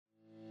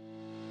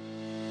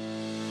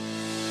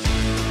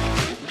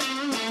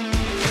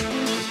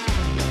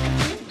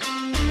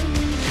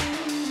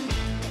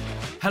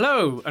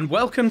Hello, and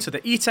welcome to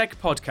the eTech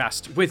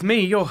podcast with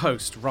me, your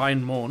host,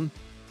 Ryan Morn.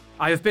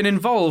 I have been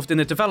involved in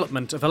the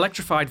development of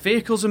electrified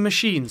vehicles and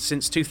machines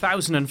since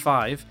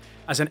 2005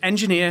 as an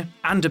engineer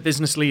and a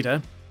business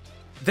leader.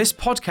 This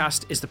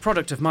podcast is the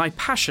product of my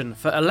passion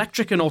for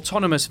electric and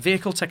autonomous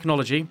vehicle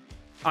technology.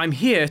 I'm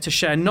here to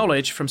share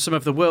knowledge from some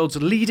of the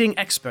world's leading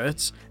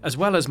experts, as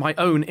well as my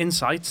own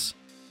insights.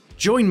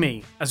 Join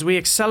me as we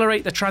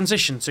accelerate the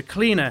transition to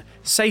cleaner,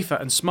 safer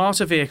and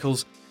smarter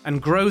vehicles and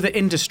grow the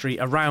industry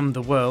around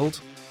the world.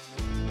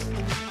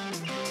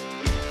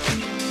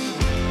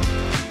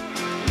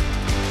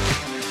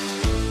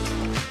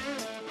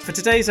 For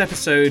today's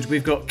episode,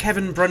 we've got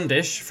Kevin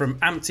Brundish from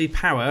AMTE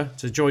Power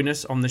to join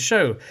us on the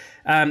show.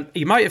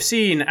 You might have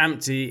seen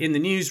AMTE in the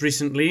news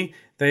recently.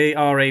 They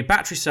are a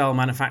battery cell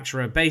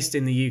manufacturer based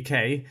in the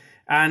UK,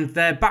 and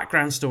their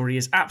background story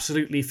is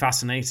absolutely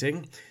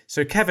fascinating.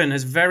 So Kevin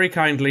has very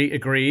kindly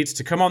agreed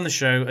to come on the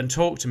show and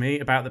talk to me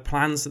about the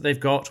plans that they've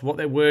got, what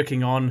they're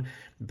working on,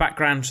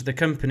 background to the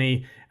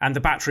company and the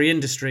battery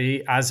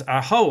industry as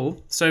a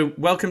whole. So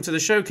welcome to the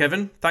show,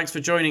 Kevin. Thanks for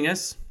joining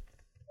us.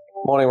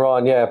 Morning,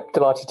 Ryan. Yeah,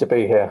 delighted to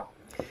be here.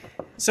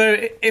 So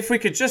if we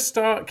could just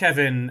start,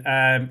 Kevin,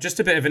 just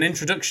a bit of an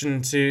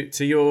introduction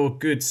to your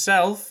good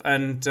self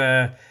and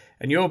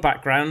your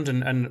background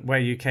and where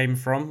you came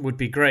from would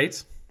be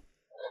great.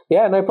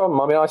 Yeah, no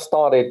problem. I mean, I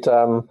started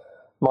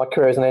my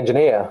career as an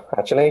engineer,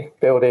 actually,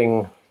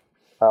 building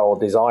or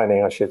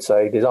designing, I should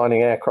say,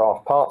 designing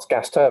aircraft parts,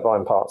 gas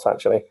turbine parts,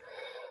 actually.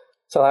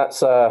 So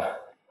that's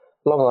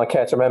longer than I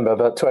care to remember,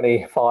 but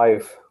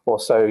 25 or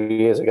so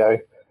years ago.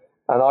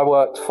 And I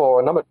worked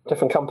for a number of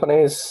different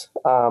companies,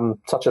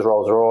 such as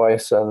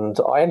Rolls-Royce, and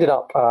I ended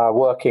up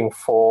working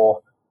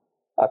for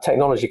a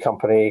technology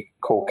company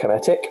called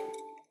Kinetic.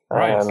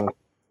 Right. And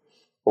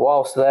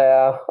whilst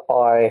there,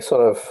 I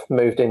sort of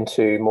moved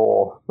into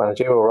more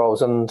managerial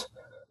roles and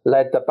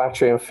led the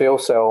battery and fuel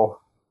cell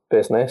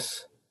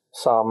business.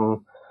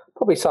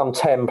 Probably some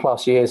 10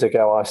 plus years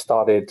ago, I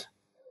started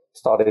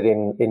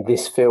in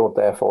this field.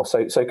 Therefore,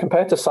 so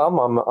compared to some,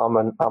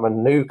 I'm a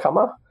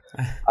newcomer,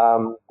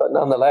 but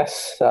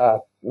nonetheless,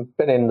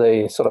 been in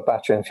the sort of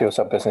battery and fuel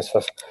cell business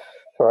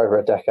for over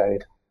a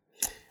decade.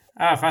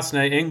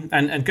 Fascinating.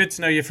 And good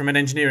to know you're from an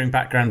engineering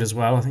background as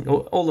well. I think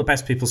all the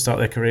best people start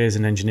their careers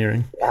in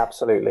engineering.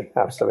 Absolutely.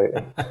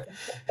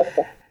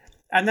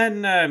 And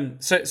then,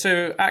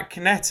 so at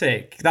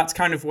Kinetic, that's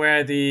kind of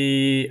where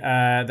the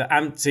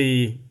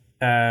AMTE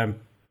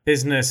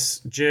business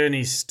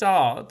journey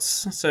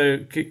starts. So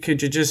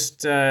could you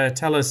just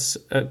tell us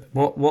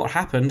what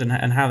happened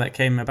and how that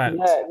came about?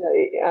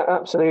 Yeah,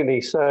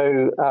 absolutely.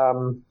 So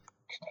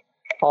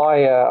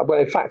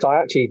in fact,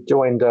 I actually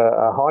joined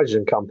a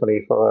hydrogen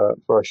company for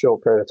a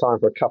short period of time,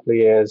 for a couple of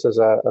years as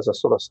a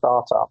sort of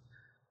startup.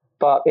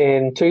 But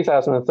in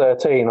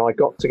 2013, I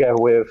got together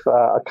with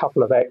a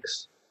couple of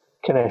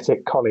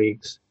ex-Kinetic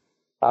colleagues,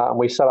 and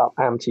we set up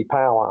AMTE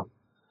Power.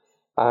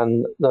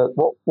 And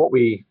what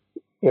we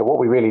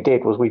really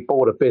did was we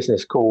bought a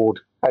business called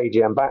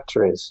AGM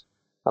Batteries,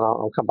 and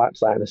I'll come back to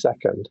that in a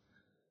second.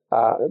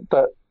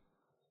 But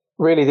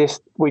really,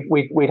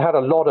 we'd had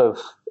a lot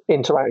of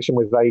interaction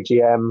with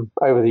AGM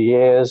over the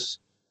years,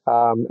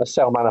 a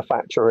cell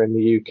manufacturer in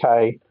the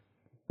UK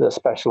that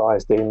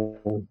specialised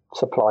in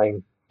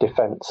supplying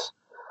defence.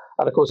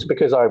 And of course,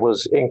 because I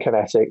was in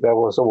Kinetic, there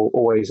was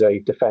always a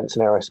defence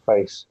and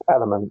aerospace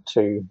element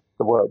to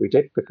the work we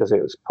did, because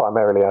it was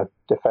primarily a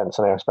defence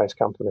and aerospace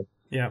company.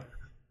 Yeah.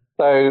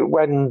 So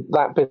when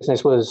that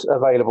business was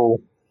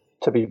available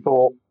to be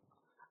bought,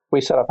 we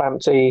set up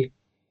AMTE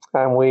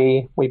and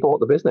we bought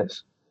the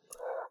business.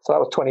 So that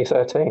was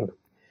 2013.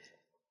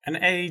 An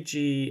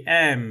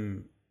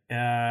AGM,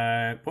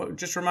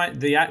 just remind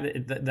the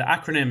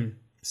acronym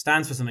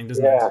stands for something,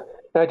 doesn't it? Yeah,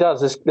 no, it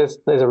does. There's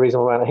a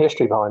reasonable amount of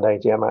history behind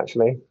AGM,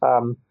 actually.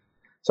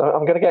 So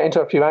I'm going to get into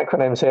a few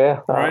acronyms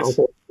here. Right.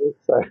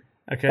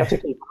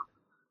 Okay.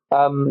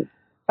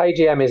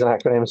 AGM is an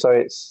acronym, so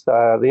it's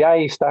the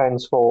A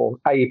stands for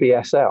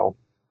ABSL,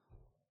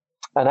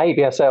 and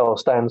ABSL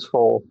stands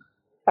for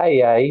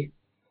AA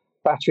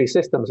Battery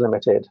Systems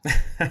Limited,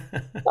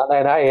 and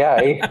then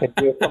AA is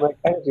the Atomic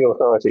Energy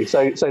Authority.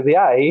 So the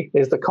A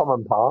is the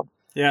common part.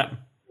 Yeah.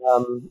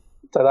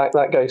 So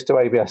that goes to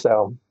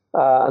ABSL,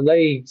 and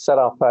they set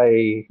up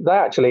they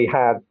actually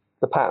had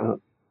the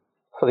patent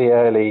for the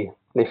early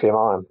lithium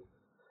ion.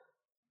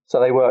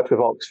 So they worked with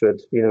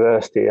Oxford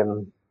University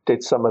and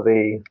did some of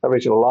the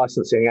original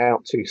licensing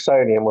out to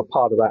Sony and were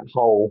part of that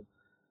whole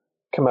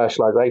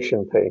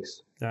commercialization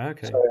piece.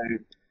 Okay. So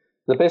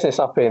the business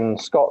up in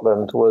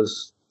Scotland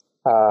was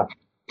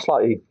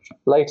slightly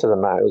later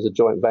than that. It was a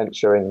joint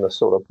venture in the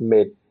sort of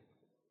mid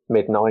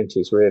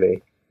 90s,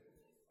 really,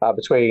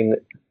 between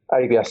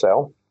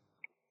ABSL,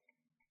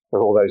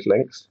 with all those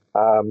links,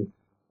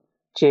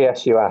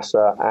 GS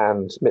Yuasa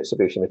and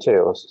Mitsubishi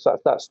Materials. So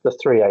that's the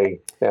 3A.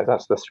 Yeah,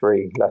 that's the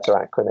 3-letter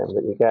acronym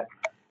that you get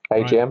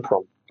AGM right.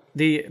 from.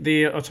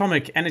 The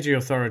Atomic Energy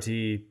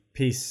Authority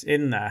piece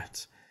in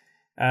that.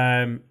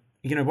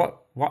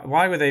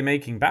 Why were they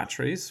making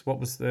batteries? What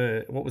was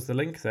the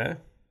link there?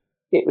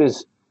 it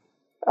was,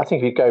 I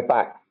think if you go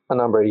back a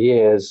number of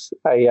years,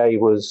 AA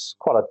was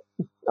I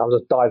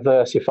was a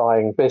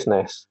diversifying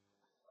business.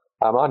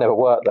 I never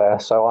worked there,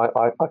 so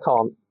I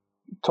can't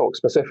talk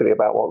specifically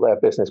about what their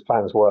business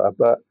plans were,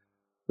 but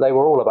they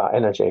were all about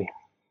energy.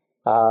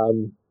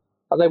 And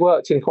they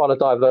worked in quite a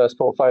diverse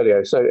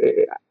portfolio. So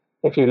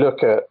if you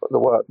look at the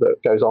work that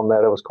goes on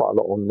there was quite a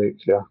lot on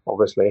nuclear,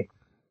 obviously,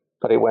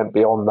 but it went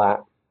beyond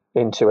that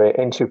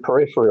into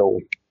peripheral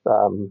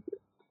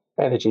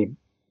energy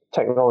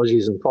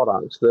technologies and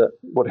products that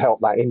would help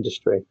that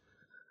industry.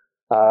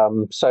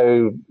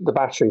 So the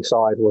battery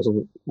side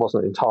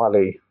wasn't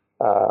entirely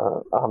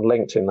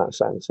unlinked in that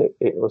sense.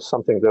 It was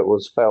something that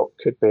was felt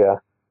could be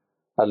a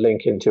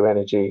link into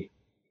energy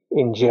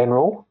in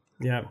general.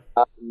 Yeah.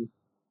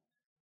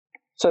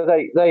 So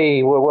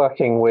they were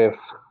working with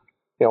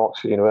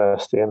Oxford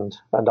University and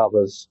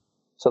others.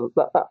 So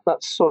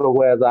that's sort of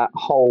where that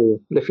whole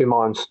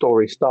lithium-ion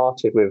story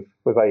started with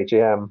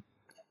AGM,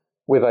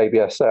 with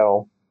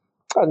ABSL.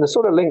 And the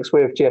sort of links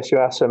with GS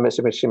Yuasa and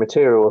Mitsubishi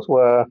Materials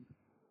were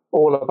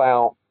all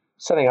about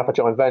setting up a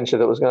joint venture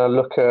that was going to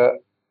look at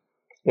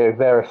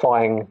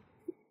verifying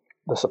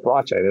the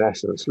supply chain, in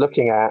essence,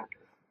 looking at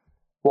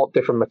what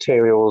different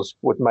materials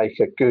would make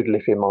a good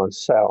lithium-ion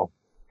cell,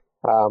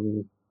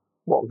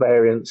 what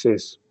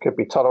variances could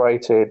be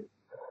tolerated,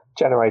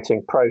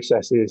 generating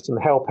processes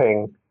and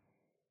helping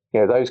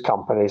those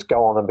companies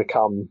go on and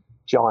become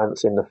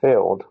giants in the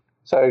field.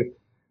 So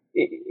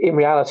in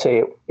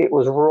reality, it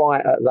was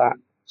right at that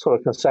sort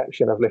of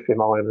conception of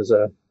lithium-ion as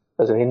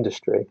an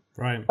industry,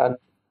 right, and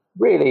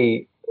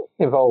really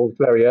involved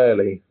very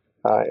early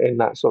in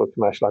that sort of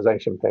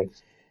commercialization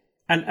piece.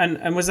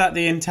 And was that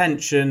the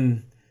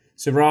intention?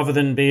 So rather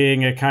than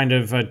being a kind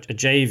of a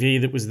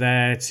JV that was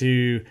there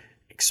to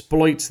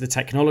exploit the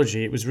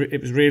technology, it was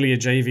really a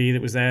JV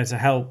that was there to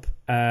help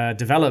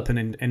develop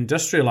and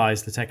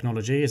industrialize the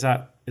technology. Is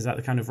that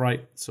the kind of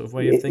right sort of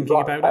way of thinking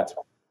about it?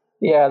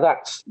 Yeah,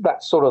 that's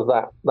sort of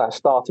that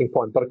starting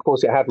point. But of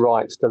course, it had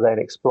rights to then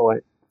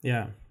exploit.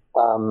 Yeah.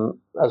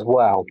 As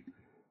well.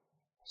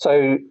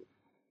 So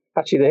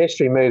actually, the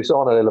history moves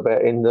on a little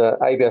bit in the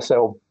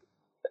ABSL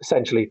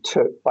essentially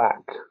took back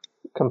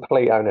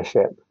complete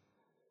ownership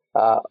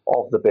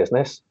of the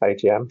business,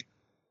 AGM,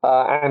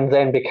 and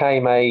then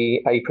became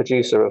a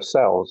producer of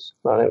cells.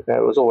 And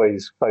it was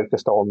always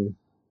focused on,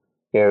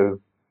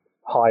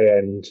 high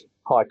end,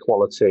 high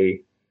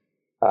quality.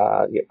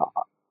 I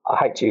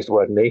hate to use the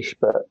word niche,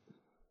 but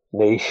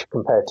niche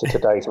compared to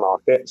today's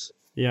markets.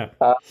 Yeah.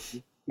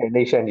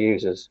 Niche end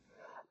users.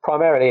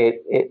 Primarily,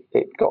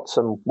 it got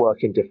some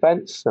work in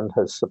defence and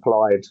has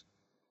supplied,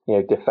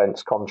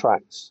 defence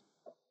contracts,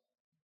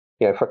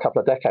 for a couple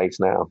of decades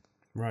now.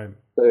 Right.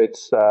 So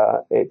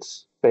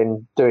it's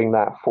been doing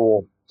that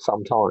for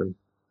some time.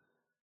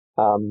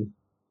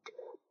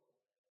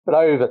 But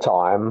over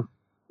time,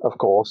 of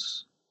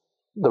course,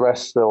 the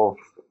rest of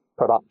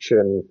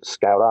production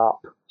scaled up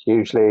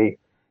hugely.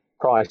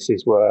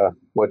 Prices were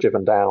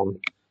driven down,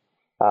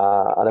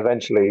 and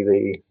eventually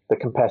the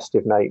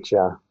competitive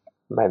nature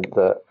meant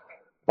that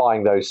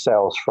buying those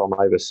cells from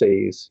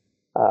overseas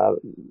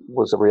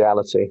was a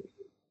reality.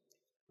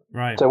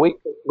 Right. So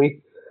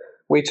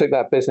we took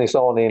that business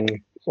on in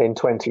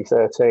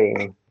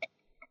 2013.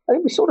 I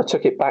think we sort of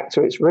took it back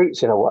to its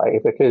roots in a way,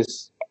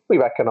 because we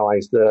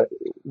recognised that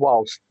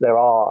whilst there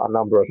are a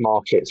number of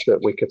markets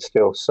that we could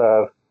still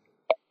serve,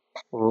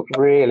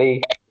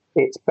 really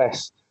its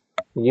best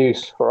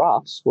use for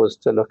us was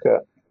to look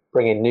at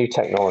bringing new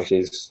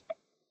technologies,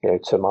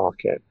 to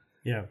market.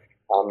 Yeah.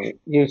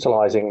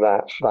 Utilising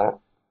that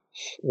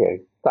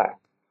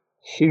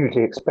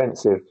hugely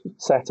expensive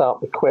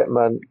setup,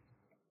 equipment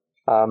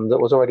that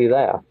was already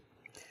there.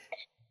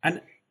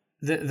 And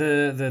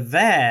the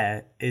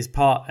there is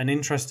an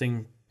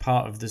interesting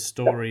part of the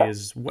story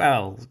as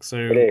well. So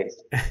it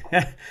is.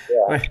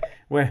 Yeah.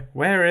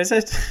 Where is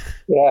it?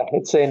 Yeah,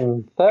 it's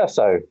in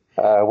Thurso,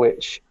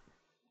 which,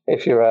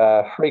 if you're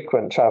a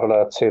frequent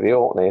traveller to the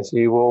Orkneys,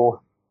 you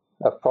will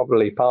have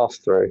probably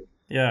passed through.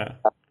 Yeah.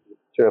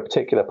 Through a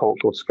particular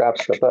port called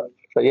Scrabster,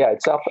 but yeah,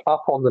 it's up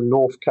on the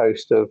north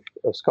coast of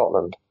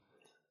Scotland,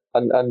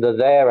 and the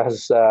there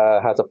has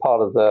a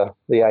part of the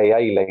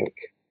AA link,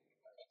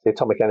 the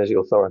Atomic Energy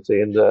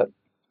Authority, and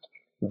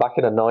back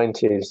in the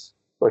 90s,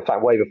 or in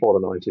fact way before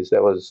the 90s,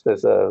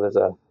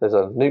 there's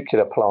a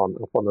nuclear plant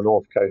up on the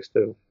north coast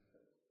of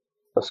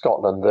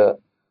Scotland that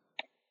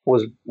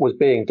was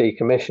being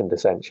decommissioned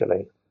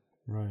essentially.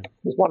 Right.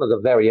 It's one of the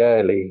very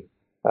early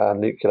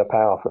nuclear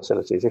power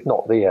facilities, if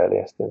not the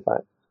earliest, in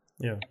fact.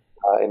 Yeah.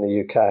 In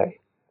the UK.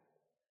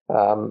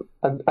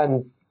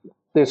 And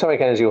the Atomic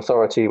Energy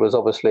Authority was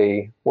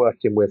obviously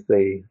working with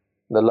the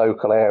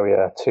local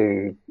area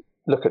to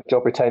look at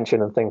job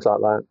retention and things like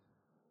that,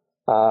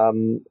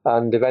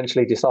 and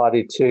eventually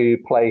decided to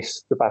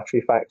place the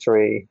battery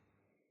factory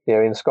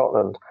in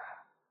Scotland.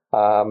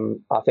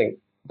 I think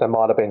there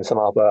might have been some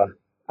other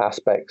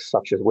aspects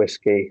such as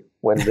whiskey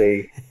when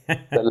the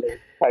link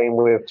came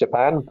with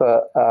Japan,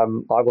 but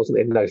I wasn't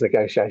in those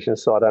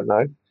negotiations, so I don't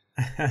know.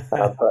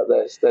 but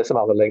there's some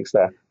other links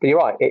there. But you're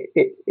right.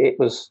 It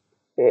was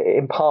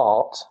in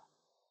part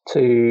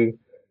to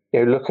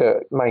look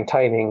at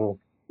maintaining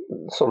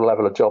sort of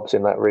level of jobs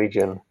in that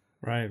region,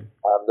 right?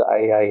 That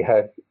AA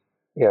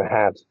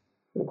had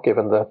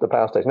given the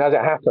power station. As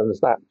it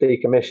happens, that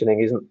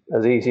decommissioning isn't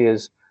as easy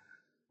as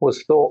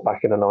was thought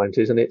back in the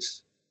 90s, and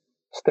it's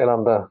still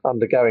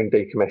undergoing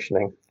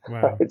decommissioning.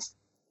 Wow. It's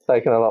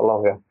taken a lot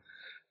longer.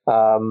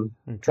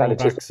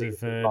 Drawbacks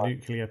of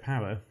nuclear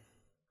power.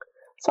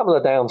 Some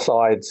of the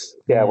downsides,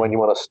 when you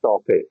want to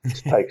stop it,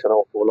 takes an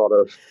awful lot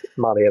of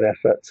money and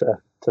effort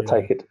to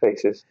take it to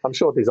pieces. I'm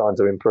sure designs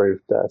have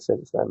improved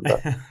since then,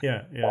 but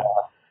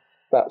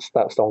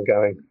that's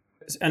ongoing.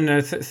 And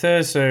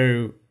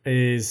Thurso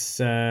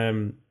is,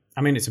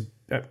 it's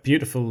a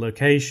beautiful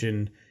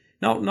location.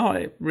 Not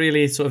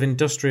really sort of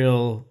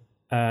industrial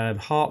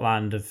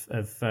heartland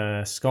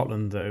of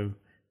Scotland, though, in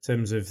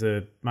terms of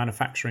the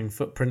manufacturing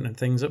footprint and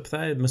things up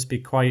there. It must be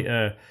quite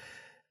a...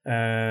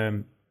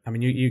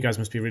 you guys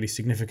must be really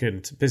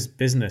significant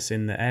business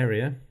in the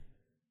area.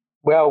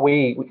 Well,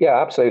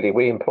 absolutely.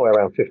 We employ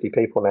around 50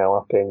 people now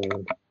up in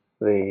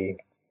the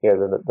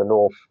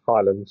North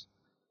Highlands.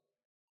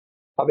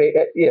 But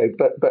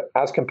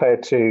as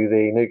compared to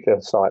the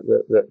nuclear site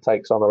that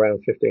takes on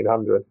around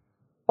 1,500,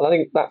 and I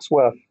think that's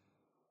worth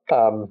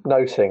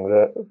noting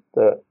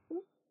that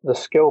the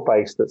skill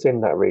base that's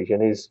in that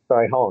region is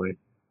very high.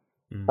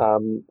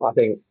 I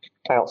think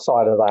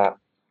outside of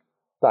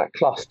that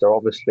cluster,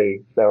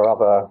 obviously there are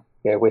other,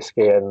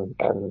 whiskey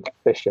and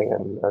fishing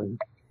and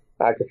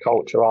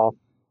agriculture are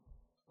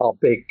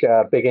big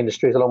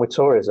industries along with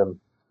tourism.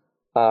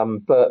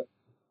 But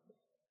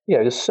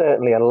there's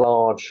certainly a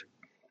large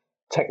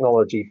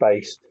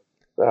technology-based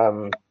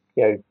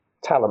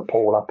talent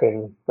pool up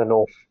in the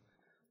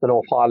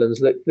North Highlands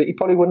that you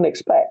probably wouldn't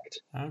expect.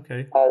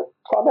 Okay.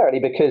 Primarily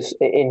because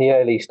in the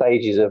early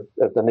stages of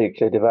the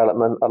nuclear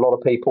development, a lot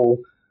of people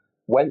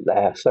went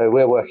there. So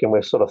we're working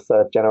with sort of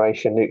third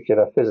generation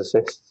nuclear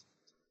physicists,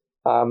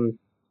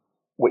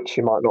 which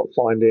you might not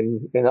find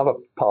in other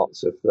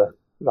parts of the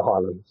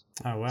Highlands.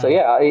 Oh, wow. So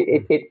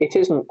it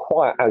isn't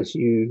quite as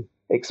you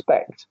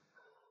expect.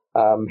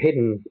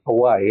 Hidden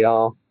away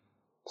are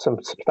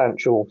some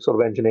substantial sort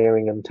of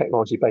engineering and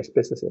technology based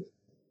businesses.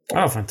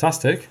 Oh,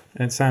 fantastic!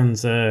 It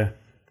sounds,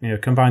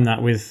 combine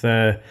that with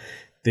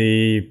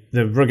the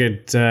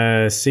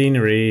rugged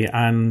scenery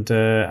and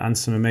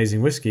some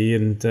amazing whiskey,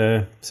 and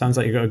sounds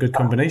like you've got a good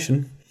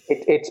combination.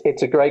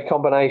 It's a great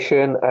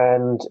combination,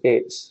 and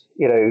it's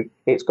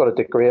got a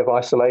degree of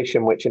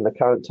isolation, which in the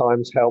current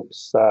times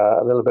helps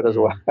a little bit as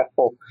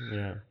well.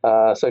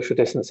 Yeah. Social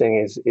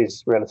distancing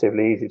is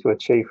relatively easy to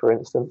achieve, for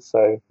instance.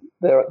 So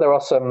there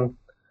are some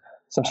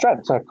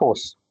strengths, and of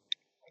course,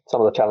 some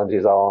of the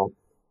challenges are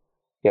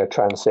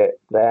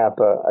transit there,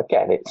 but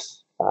again,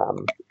 it's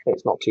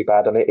not too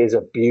bad, and it is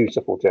a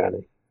beautiful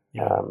journey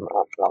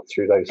up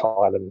through those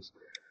highlands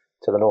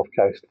to the north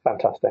coast.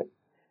 Fantastic.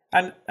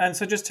 And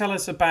so, just tell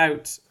us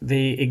about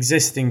the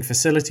existing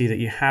facility that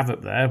you have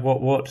up there.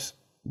 What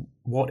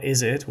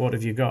is it? What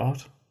have you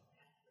got?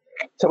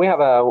 So we have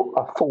a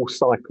full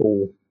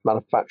cycle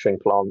manufacturing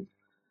plant.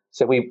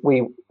 So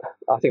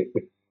I think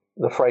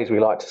the phrase we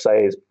like to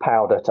say is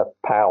powder to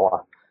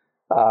power.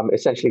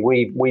 Essentially,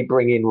 we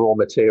bring in raw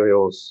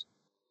materials,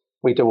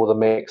 we do all the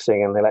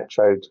mixing and the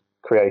electrode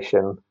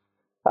creation,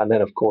 and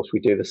then, of course, we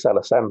do the cell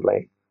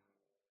assembly.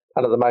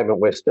 And at the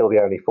moment, we're still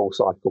the only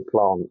full-cycle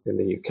plant in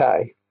the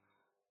UK.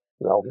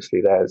 And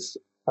obviously, there's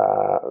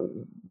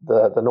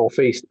the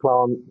Northeast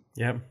plant,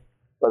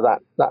 but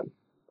that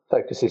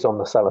focuses on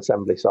the cell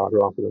assembly side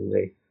rather than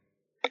the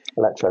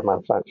electrode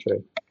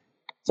manufacturing.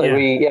 So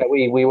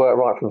we work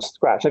right from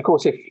scratch. And of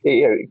course, if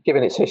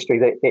given its history,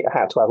 it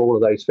had to have all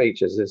of those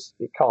features.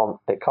 It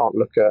can't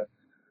look at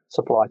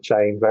supply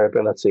chain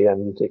variability,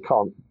 and it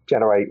can't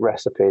generate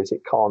recipes.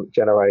 It can't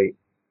generate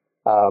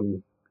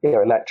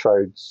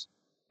electrodes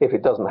if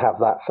it doesn't have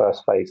that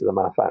first phase of the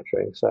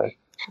manufacturing. So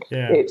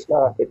it's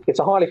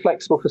a highly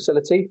flexible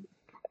facility.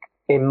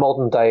 In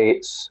modern day,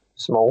 it's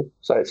small,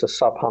 so it's a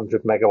sub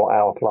 100 megawatt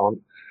hour plant.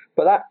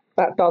 But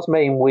that does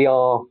mean we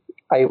are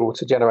able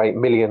to generate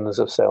millions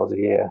of cells a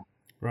year.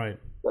 Right.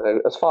 So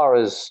as far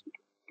as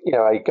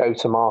a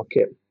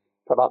go-to-market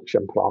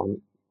production plant,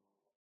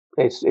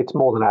 it's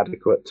more than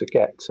adequate to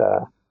get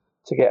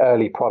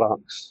early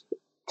products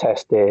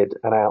tested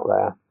and out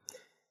there.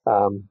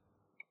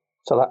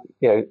 So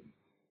that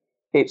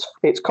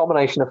it's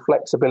combination of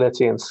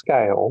flexibility and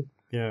scale.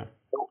 Yeah.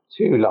 Not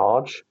too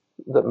large.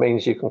 That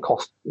means you can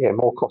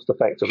more cost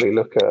effectively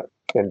look at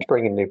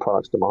bringing new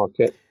products to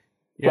market.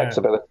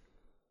 Flexibility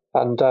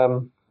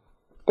and.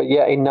 But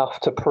enough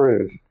to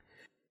prove.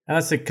 And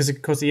that's because,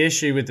 of course, the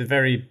issue with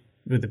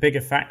the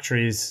bigger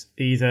factories,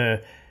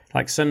 either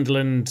like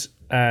Sunderland,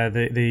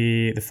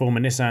 the former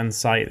Nissan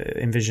site,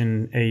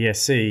 Envision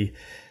AESC,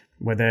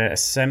 where they're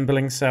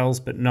assembling cells,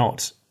 but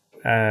not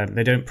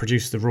they don't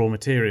produce the raw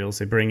materials.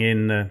 They bring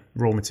in the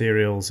raw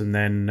materials and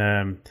then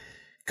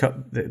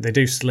they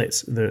do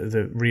slit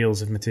the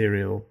reels of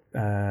material,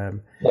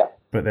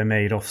 but they're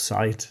made off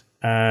site.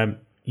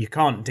 you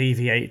can't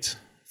deviate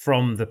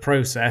from the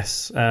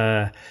process.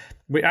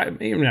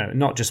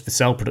 Not just for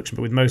cell production,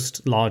 but with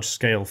most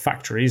large-scale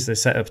factories, they're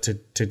set up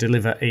to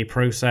deliver a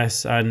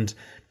process, and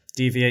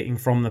deviating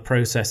from the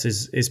process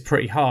is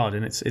pretty hard,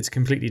 and it's a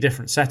completely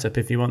different setup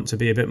if you want to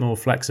be a bit more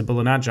flexible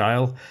and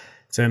agile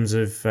in terms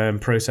of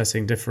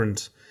processing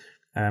different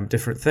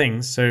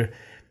things. So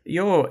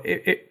you're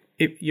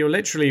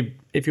literally,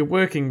 if you're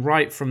working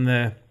right from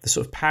the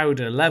sort of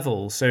powder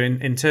level, so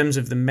in terms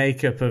of the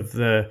makeup of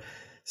the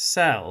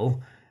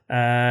cell,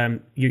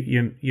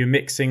 you're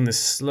mixing the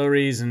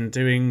slurries and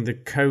doing the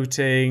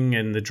coating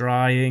and the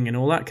drying and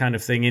all that kind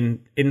of thing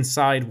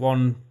inside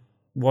one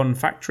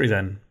factory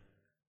then.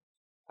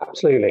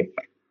 Absolutely.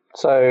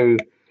 So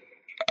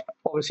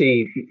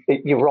obviously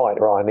you're right,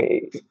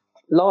 Ryan.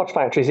 Large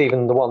factories,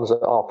 even the ones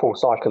that are full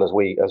cycle as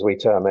we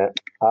term it,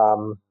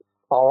 are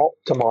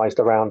optimized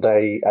around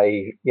a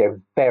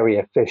very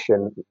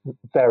efficient,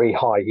 very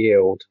high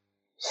yield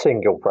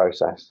single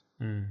process.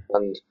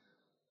 And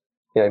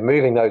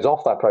moving those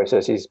off that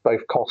process is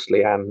both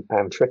costly and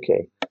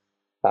tricky.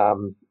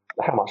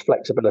 How much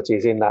flexibility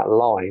is in that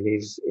line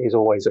is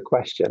always a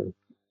question.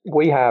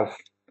 We have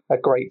a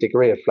great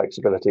degree of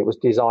flexibility. It was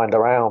designed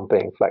around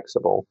being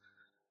flexible.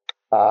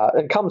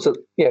 It comes at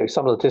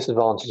some of the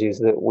disadvantages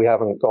that we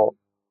haven't got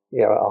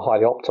a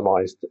highly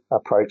optimized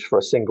approach for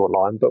a single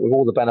line, but with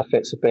all the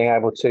benefits of being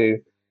able to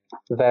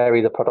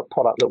vary the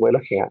product that we're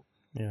looking at.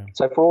 Yeah.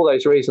 So for all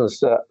those reasons,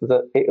 that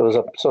it was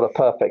a sort of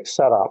perfect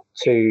setup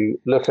to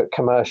look at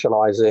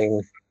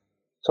commercializing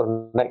sort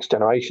of next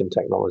generation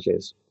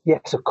technologies.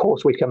 Yes, of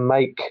course, we can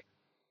make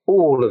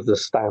all of the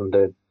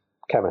standard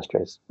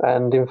chemistries,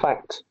 and in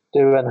fact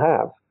do and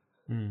have.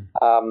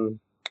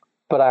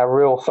 But our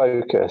real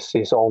focus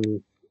is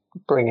on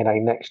bringing a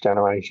next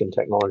generation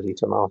technology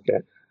to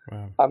market.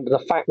 Wow.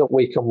 The fact that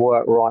we can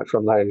work right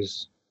from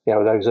those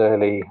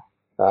early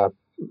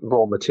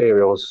raw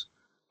materials,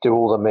 do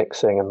all the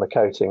mixing and the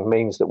coating,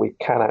 means that we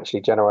can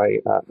actually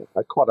generate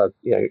quite a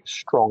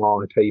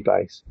strong IP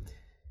base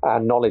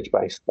and knowledge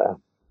base there.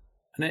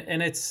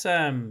 And it's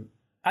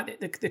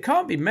there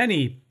can't be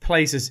many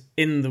places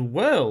in the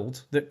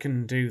world that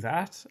can do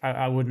that.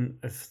 I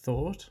wouldn't have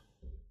thought.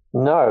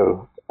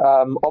 No,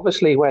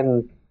 obviously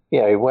when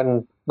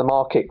the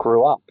market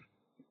grew up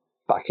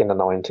back in the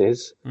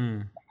 90s,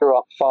 grew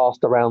up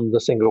fast around the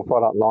single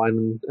product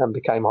line and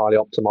became highly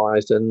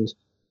optimized. And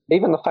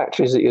even the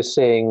factories that you're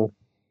seeing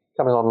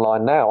coming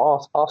online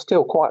now are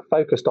still quite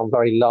focused on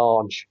very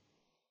large,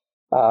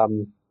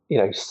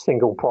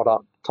 single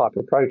product type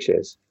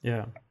approaches.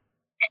 Yeah.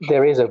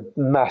 There is a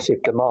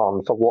massive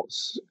demand for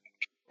what's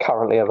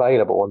currently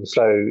available, and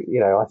so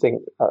I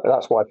think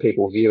that's why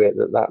people view it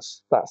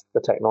that's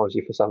the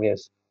technology for some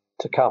years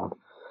to come.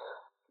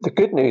 The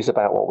good news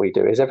about what we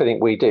do is everything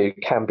we do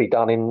can be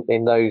done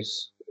in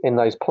those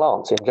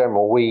plants. In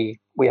general, we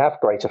have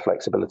greater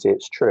flexibility.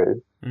 It's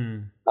true,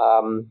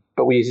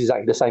 but we use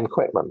exactly the same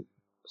equipment.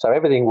 So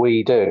everything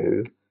we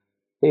do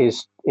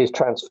is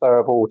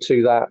transferable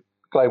to that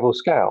global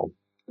scale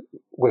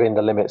within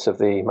the limits of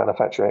the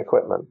manufacturing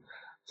equipment.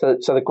 So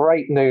the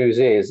great news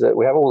is that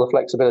we have all the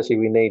flexibility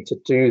we need to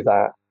do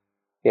that,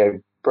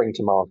 bring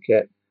to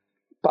market,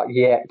 but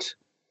yet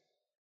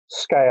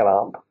scale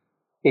up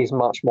is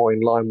much more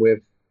in line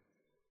with,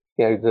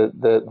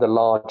 the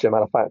larger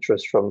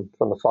manufacturers from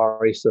the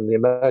Far East and the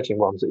emerging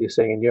ones that you're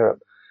seeing in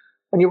Europe.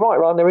 And you're right,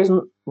 Ryan, there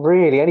isn't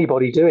really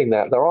anybody doing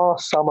that. There are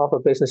some other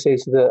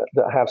businesses that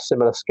have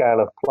similar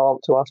scale of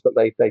plant to us, but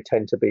they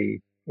tend to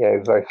be,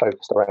 very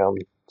focused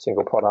around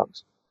single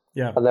products.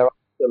 Yeah. And there are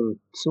some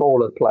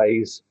smaller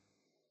plays,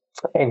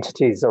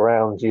 entities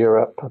around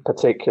Europe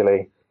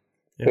particularly,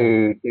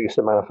 who do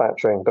some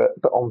manufacturing, but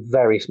on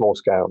very small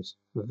scales,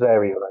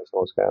 very, very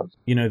small scales.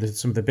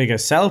 Some of the bigger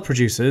cell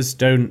producers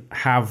don't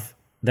have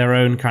their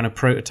own kind of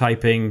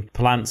prototyping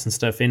plants and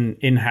stuff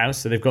in-house,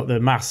 so they've got the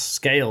mass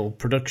scale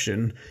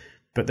production,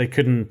 but they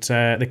couldn't,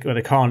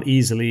 they can't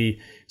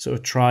easily sort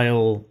of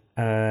trial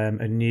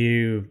a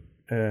new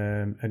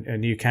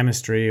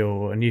chemistry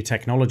or a new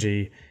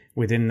technology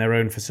within their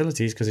own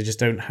facilities because they just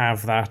don't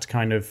have that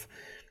kind of.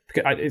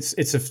 I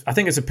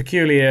think it's a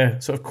peculiar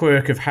sort of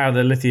quirk of how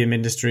the lithium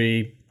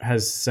industry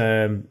has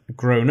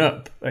grown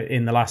up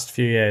in the last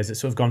few years. It's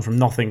sort of gone from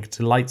nothing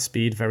to light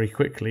speed very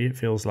quickly, it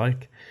feels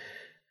like.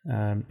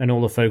 And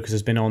all the focus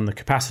has been on the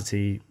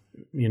capacity,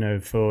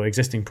 for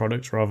existing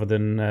products rather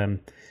than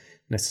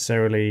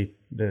necessarily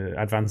the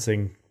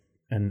advancing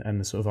and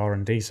the sort of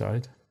R&D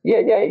side. Yeah,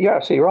 you're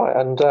absolutely right.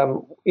 And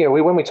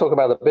when we talk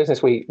about the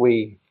business,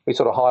 we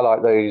sort of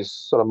highlight those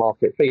sort of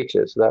market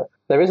features. That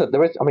there is.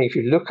 I mean, if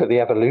you look at the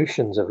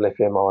evolutions of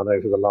lithium ion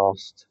over the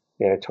last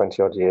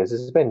 20 odd years,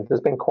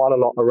 there's been quite a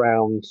lot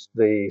around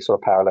the sort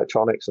of power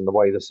electronics and the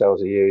way the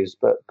cells are used,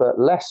 but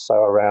less so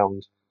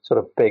around sort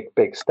of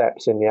big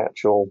steps in the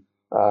actual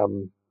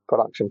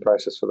production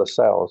process for the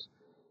cells.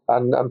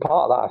 And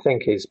part of that, I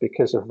think, is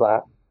because of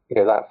that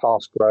that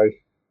fast growth,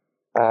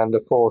 and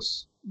of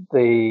course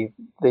the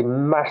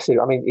massive.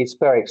 I mean, it's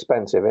very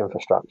expensive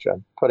infrastructure.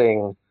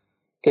 Putting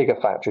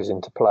gigafactories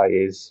into play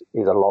is a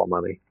lot of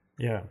money.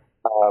 Yeah.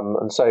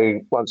 And so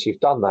once you've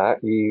done that,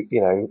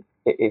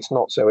 it's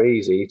not so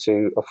easy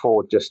to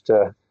afford just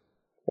to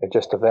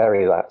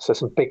vary that. So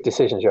some big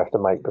decisions you have to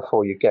make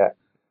before you get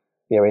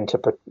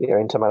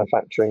into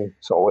manufacturing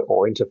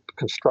or into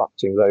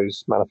constructing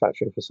those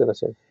manufacturing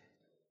facilities.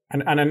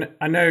 And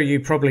I know you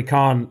probably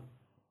can't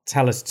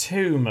tell us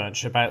too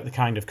much about the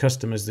kind of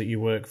customers that you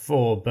work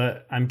for,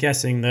 but I'm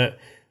guessing that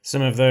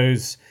some of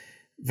those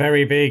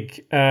very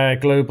big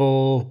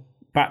global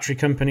battery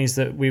companies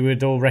that we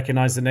would all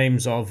recognize the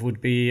names of would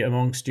be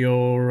amongst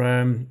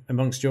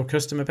your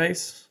customer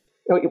base.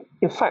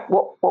 In fact,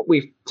 what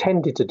we've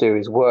tended to do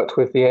is worked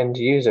with the end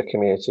user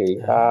community.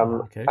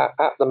 Okay.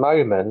 At the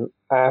moment,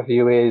 our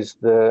view is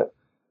that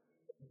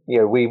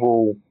we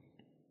will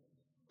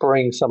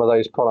bring some of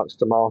those products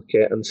to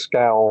market and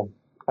scale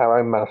our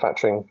own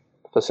manufacturing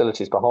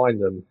facilities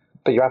behind them.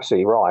 But you're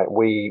absolutely right.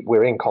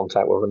 We're in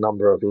contact with a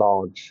number of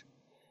large,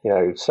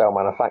 cell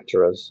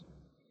manufacturers.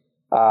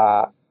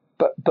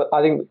 But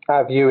I think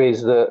our view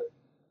is that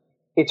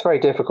it's very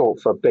difficult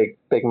for big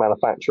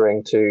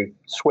manufacturing to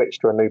switch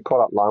to a new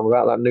product line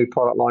without that new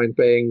product line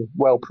being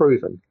well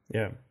proven.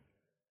 Yeah.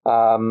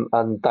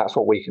 And that's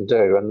what we can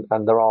do.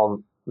 And there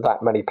aren't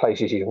that many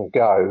places you can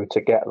go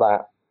to get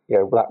that,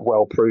 that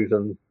well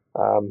proven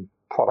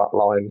product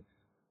line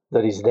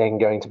that is then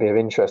going to be of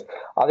interest.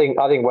 I think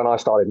when I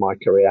started my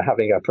career,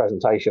 having a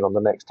presentation on the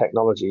next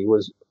technology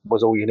was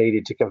all you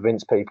needed to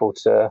convince people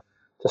to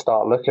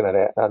start looking at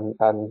it.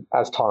 And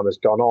as time has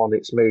gone on,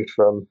 it's moved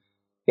from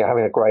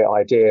having a great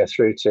idea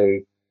through to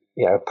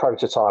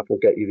prototype will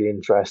get you the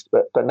interest.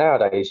 But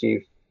nowadays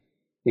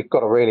you've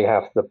got to really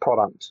have the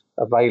product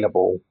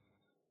available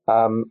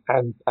and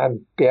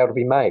be able to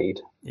be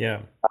made.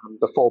 Yeah.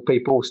 Before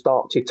people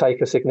start to take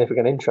a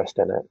significant interest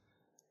in it.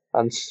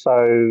 And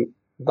so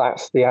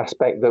that's the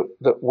aspect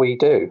that we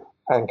do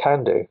and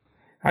can do.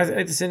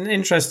 It's an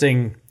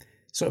interesting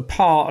sort of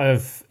part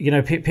of,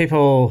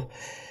 people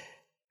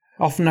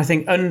often, I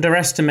think,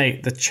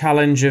 underestimate the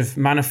challenge of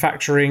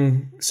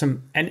manufacturing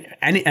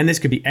and this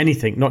could be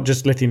anything, not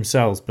just lithium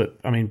cells, but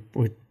I mean,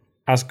 we've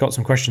got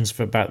some questions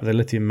about the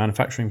lithium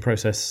manufacturing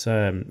process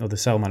or the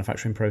cell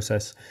manufacturing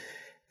process.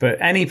 But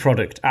any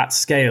product at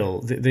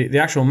scale, the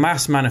actual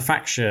mass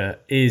manufacture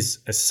is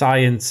a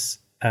science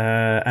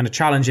and a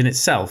challenge in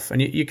itself.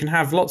 And you can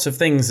have lots of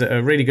things that are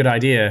a really good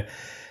idea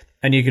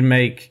and you can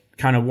make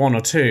kind of one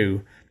or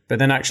two, but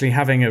then actually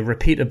having a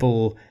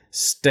repeatable,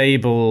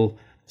 stable,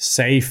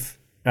 safe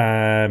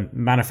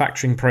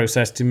manufacturing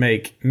process to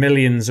make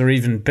millions or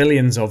even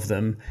billions of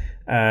them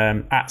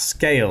at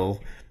scale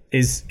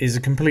is a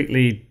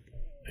completely,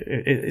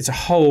 it's a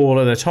whole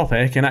other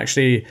topic. And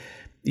actually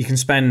you can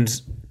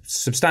spend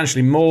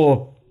substantially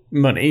more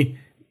money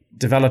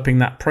developing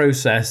that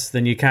process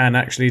than you can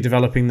actually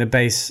developing the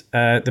base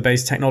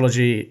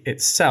technology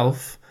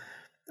itself.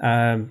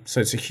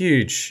 So it's a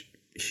huge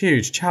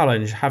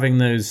challenge having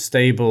those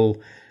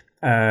stable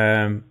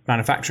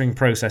manufacturing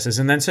processes,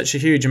 and then such a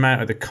huge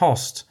amount of the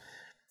cost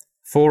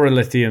for a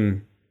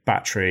lithium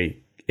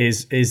battery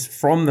is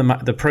from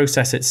the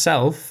process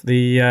itself.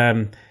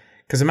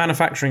 Because the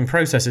manufacturing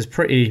process is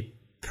pretty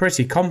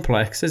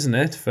complex, isn't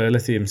it, for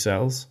lithium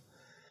cells?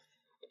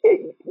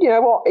 You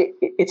know what?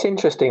 It's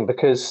interesting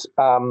because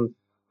at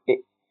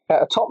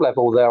a top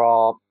level, there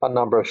are a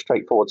number of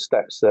straightforward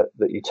steps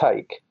that you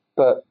take.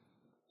 But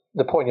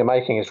the point you're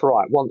making is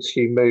right. Once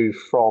you move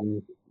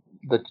from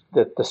the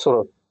sort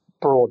of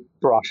broad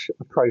brush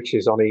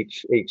approaches on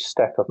each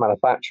step of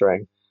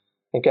manufacturing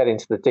and get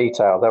into the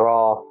detail,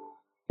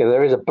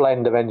 there is a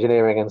blend of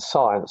engineering and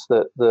science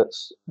that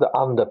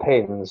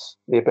underpins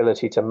the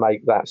ability to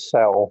make that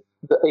cell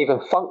that even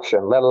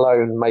function, let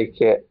alone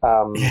make it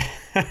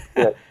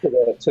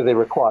to the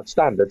required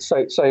standards. So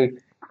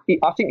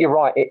I think you're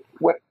right.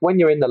 When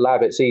you're in the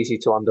lab, it's easy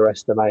to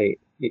underestimate.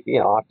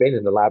 I've been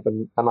in the lab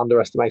and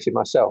underestimated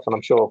myself, and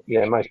I'm sure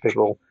most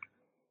people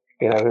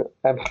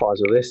empathize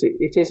with this.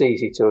 It is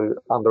easy to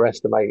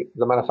underestimate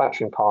the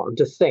manufacturing part and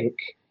to think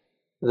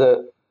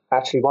that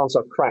actually once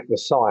I've cracked the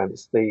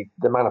science, the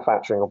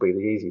manufacturing will be the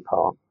easy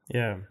part.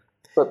 Yeah.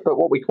 But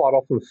what we quite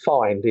often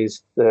find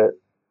is that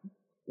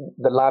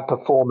the lab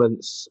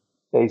performance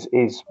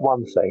is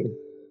one thing,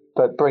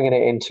 but bringing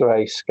it into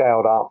a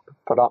scaled up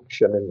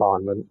production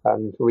environment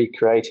and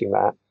recreating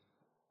that,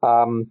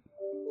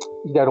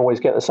 you don't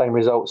always get the same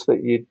results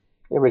that you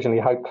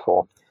originally hoped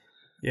for.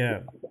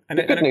 Yeah. And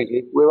the good news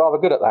is we're rather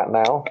good at that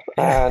now,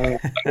 and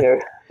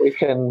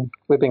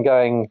we've been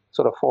going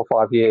sort of 4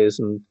 or 5 years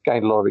and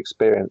gained a lot of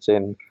experience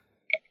in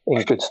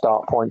good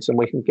start points, and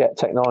we can get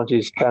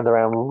technologies turned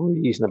around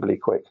reasonably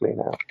quickly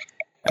now.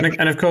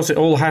 And of course, it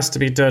all has to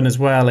be done as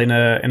well in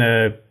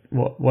a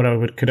what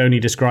I could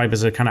only describe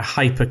as a kind of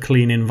hyper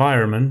clean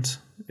environment.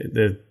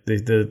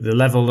 The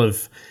level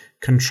of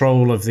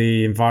control of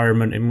the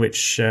environment in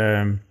which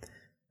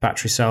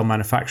battery cell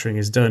manufacturing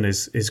is done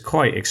is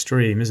quite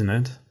extreme, isn't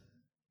it?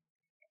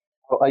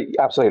 Well,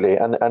 absolutely,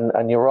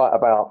 and you're right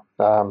about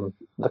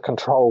the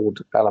controlled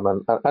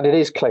element, and it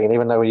is clean,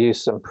 even though we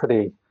use some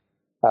pretty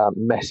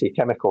messy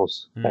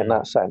chemicals in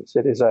that sense.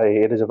 It is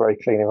a very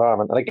clean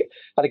environment.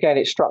 And again,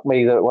 it struck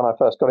me that when I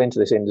first got into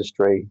this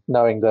industry,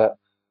 knowing that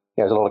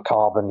there's a lot of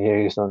carbon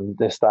used and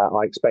this, that, and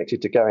I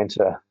expected to go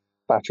into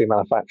battery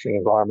manufacturing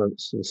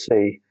environments and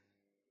see,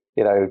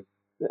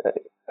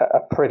 a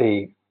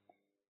pretty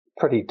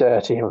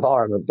dirty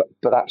environment,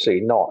 but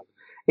absolutely not.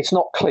 It's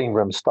not clean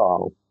room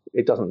style.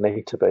 It doesn't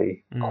need to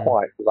be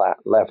quite that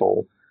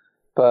level,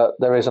 but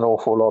there is an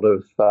awful lot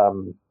of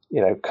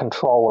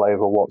control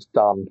over what's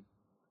done.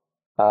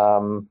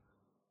 And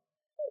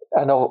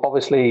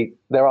obviously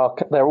they're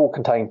all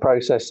contained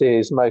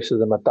processes. Most of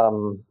them are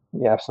done in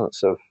the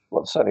absence of,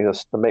 well, certainly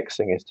the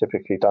mixing is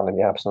typically done in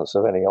the absence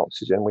of any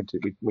oxygen. We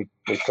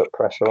put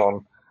pressure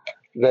on.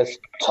 There's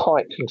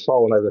tight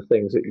control over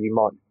things that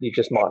you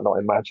just might not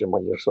imagine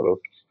when you're sort of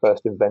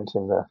first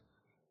inventing the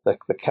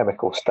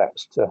chemical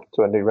steps to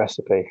a new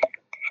recipe.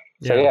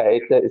 So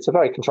it's a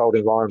very controlled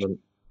environment.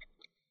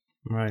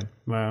 Right.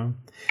 Wow.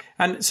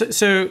 And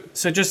so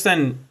just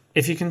then,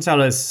 if you can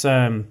tell us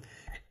at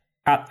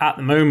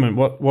the moment,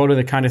 what are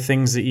the kind of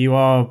things that you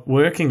are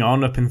working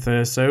on up in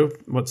Thurso?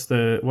 What's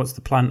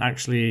the plant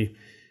actually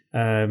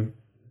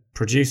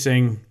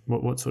producing?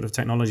 What sort of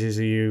technologies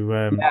are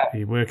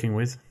you working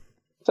with?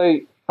 So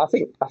I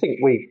think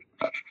we've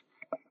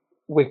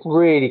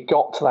really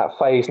got to that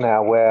phase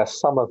now where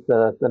some of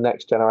the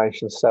next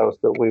generation cells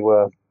that we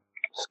were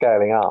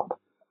scaling up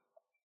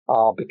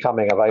are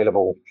becoming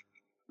available.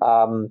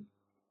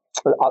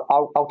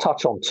 I'll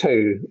touch on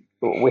two.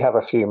 We have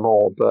a few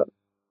more, but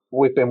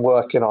we've been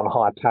working on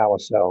high power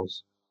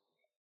cells.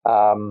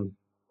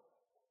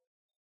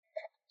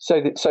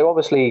 So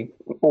obviously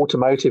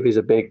automotive is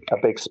a big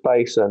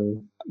space,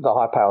 and the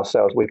high power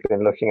cells we've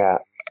been looking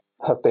at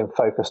have been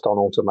focused on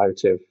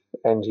automotive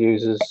end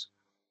users,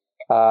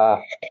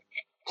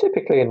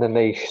 typically in the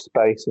niche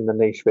space, in the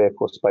niche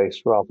vehicle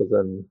space, rather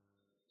than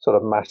sort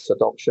of mass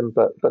adoption.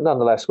 But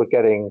nonetheless, we're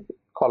getting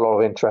quite a lot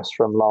of interest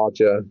from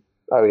larger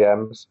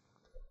OEMs.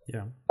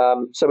 Yeah.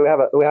 So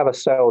we have a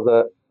cell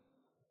that,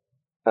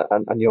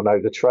 and you'll know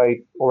the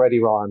trade already,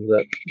 Ryan,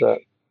 that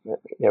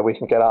we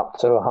can get up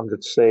to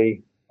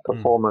 100C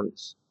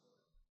performance.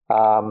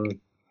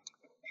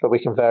 But we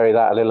can vary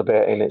that a little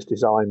bit in its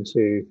design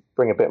to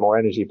bring a bit more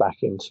energy back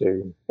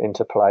into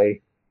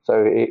play.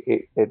 So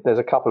there's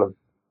a couple of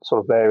sort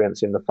of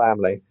variants in the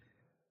family.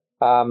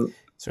 So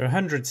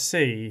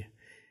 100C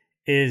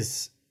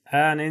is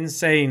an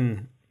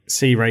insane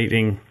C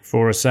rating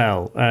for a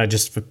cell.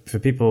 Just for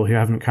people who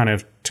haven't kind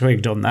of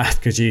twigged on that,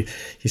 because you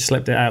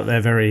slipped it out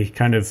there very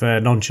kind of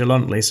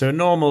nonchalantly. So a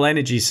normal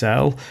energy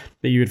cell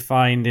that you would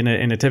find in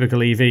a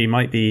typical EV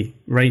might be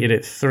rated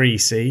at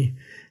 3C.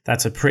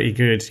 That's a pretty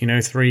good,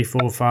 3,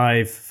 4,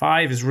 5.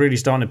 5 is really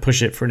starting to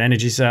push it for an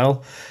energy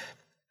cell.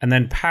 And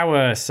then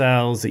power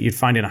cells that you'd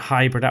find in a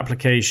hybrid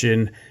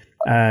application,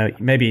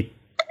 maybe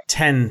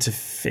 10 to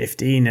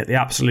 15 at the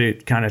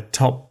absolute kind of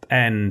top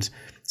end.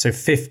 So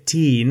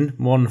 15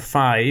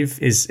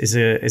 is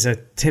a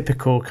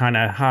typical kind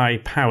of high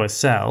power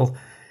cell.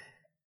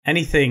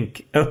 Anything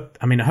up,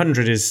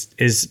 100 is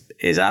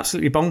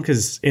absolutely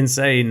bonkers,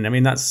 insane. I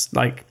mean, that's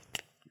like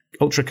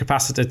ultra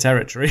capacitor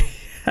territory.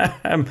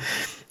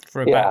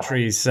 For a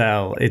battery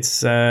cell,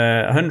 it's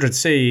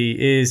 100C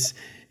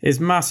is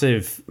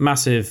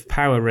massive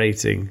power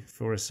rating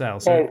for a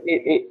cell. So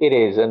it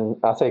is, and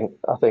I think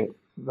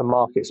the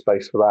market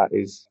space for that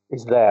is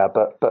there,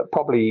 but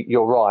probably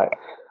you're right.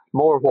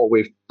 More of what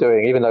we're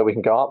doing, even though we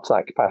can go up to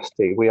that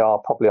capacity, we are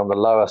probably on the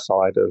lower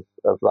side of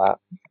that,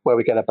 where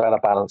we get a better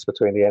balance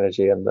between the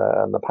energy and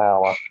the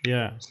power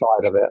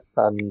side of it.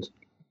 And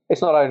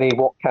it's not only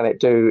what can it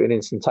do in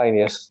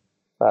instantaneous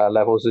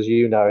levels, as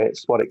you know,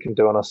 it's what it can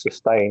do on a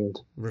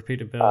sustained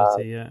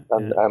repeatability,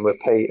 and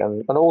repeat,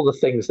 and all the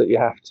things that you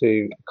have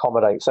to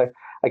accommodate. So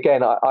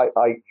again,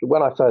 I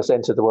when I first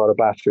entered the world of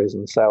batteries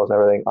and cells and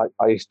everything,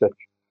 I used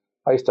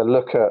to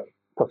look at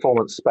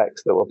performance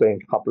specs that were being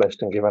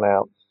published and given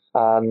out,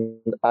 and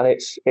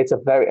it's a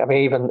very,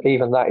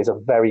 even that is a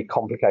very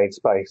complicated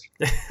space.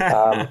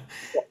 Quite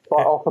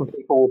often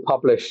people will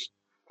publish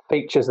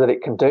features that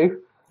it can do,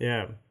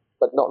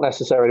 but not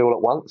necessarily all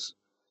at once.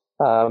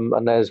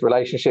 And there's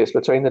relationships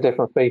between the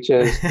different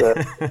features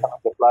that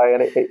play,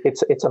 and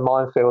it's a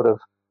minefield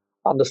of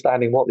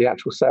understanding what the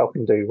actual cell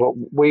can do. Well,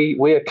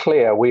 we are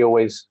clear. We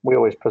always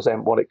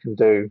present what it can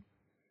do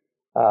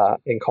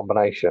in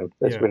combination.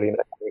 There's really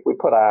we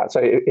put out.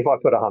 So if I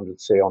put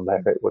 100C on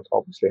there, it would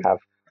obviously have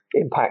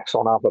impacts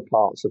on other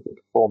parts of the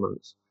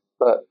performance.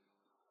 But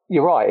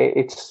you're right.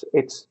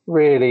 It's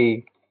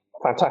really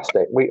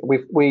fantastic.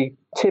 We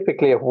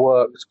typically have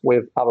worked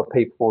with other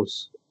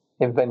people's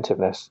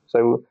inventiveness.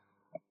 So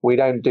we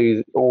don't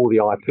do all the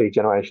IP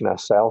generation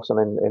ourselves,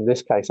 and in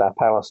this case, our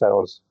power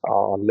cells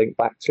are linked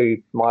back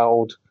to my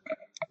old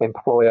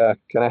employer,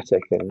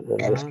 Kinetic, in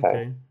this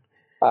case.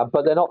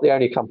 But they're not the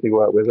only company we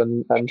work with.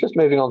 And just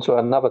moving on to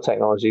another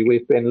technology,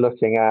 we've been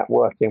looking at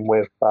working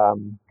with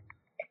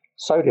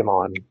sodium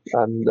ion,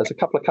 and there's a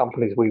couple of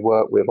companies we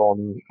work with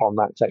on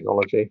that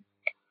technology.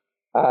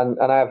 And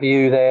our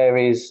view there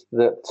is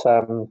that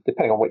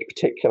depending on which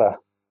particular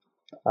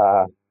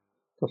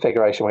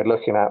configuration we're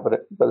looking at,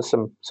 but there's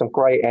some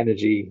great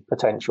energy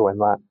potential in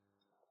that.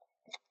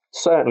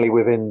 Certainly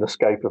within the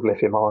scope of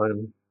lithium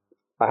ion,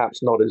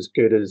 perhaps not as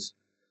good as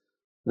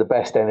the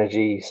best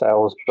energy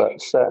cells, but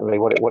certainly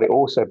what it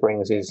also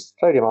brings is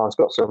sodium ion's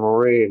got some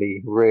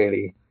really,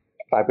 really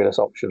fabulous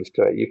options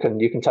to it. You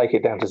can take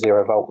it down to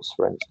 0 volts,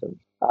 for instance,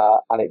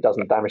 and it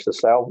doesn't damage the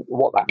cell.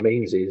 What that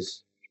means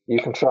is you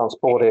can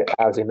transport it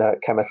as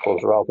inert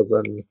chemicals rather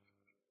than,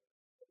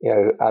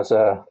 as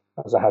a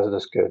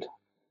hazardous good.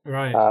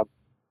 Right.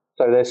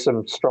 So there's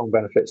some strong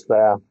benefits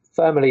there.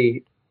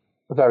 Thermally,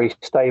 very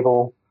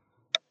stable,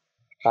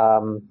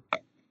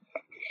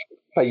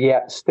 but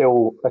yet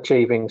still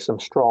achieving some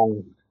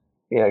strong,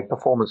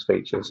 performance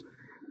features.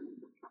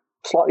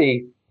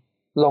 Slightly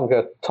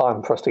longer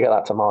time for us to get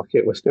that to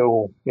market. We're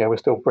still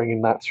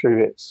bringing that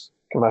through its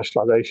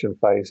commercialization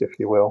phase, if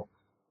you will.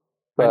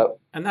 But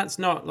and that's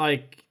not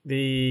like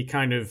the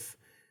kind of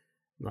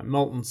like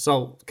molten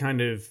salt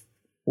kind of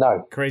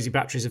crazy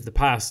batteries of the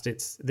past.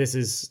 This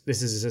is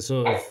a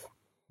sort of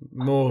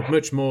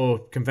much more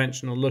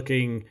conventional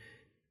looking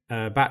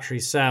battery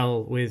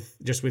cell with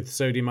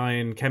sodium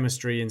ion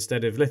chemistry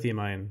instead of lithium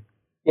ion.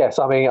 Yes,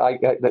 I mean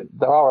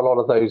there are a lot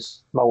of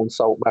those molten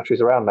salt batteries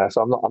around there,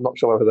 so I'm not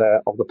sure whether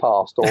they're of the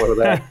past or whether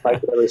they're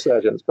making a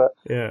resurgence. But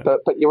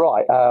you're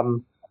right.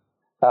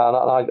 And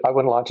I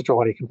wouldn't like to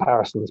draw any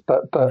comparisons,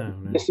 but no.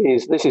 This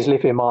is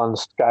lithium ion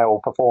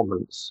scale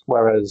performance,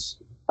 whereas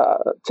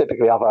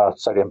typically other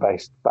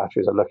sodium-based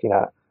batteries are looking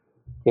at,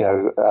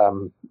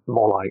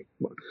 more like,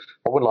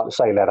 I wouldn't like to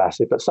say lead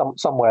acid, but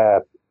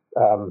somewhere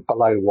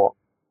below what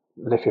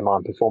lithium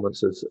ion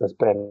performance has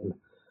been.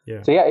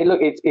 Yeah. So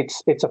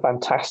it's a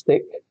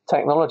fantastic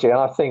technology, and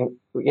I think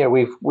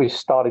we've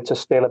started to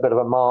steal a bit of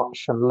a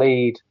march and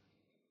lead,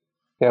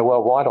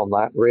 worldwide on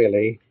that,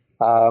 really.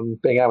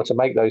 Being able to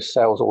make those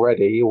cells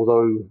already,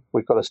 although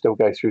we've got to still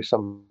go through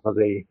some of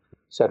the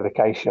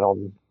certification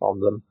on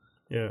them.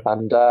 Yeah.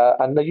 And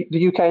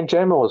the UK in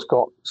general has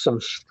got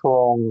some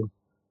strong,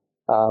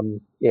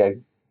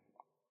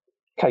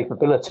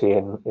 capability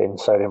in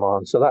sodium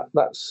ion. So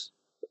that's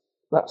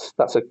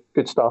a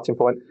good starting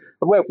point.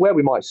 And where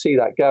we might see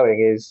that going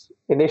is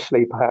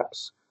initially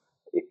perhaps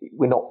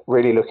we're not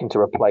really looking to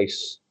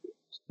replace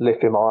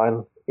lithium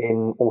ion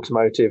in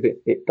automotive.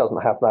 It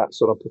doesn't have that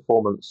sort of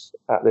performance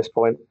at this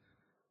point,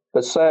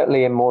 but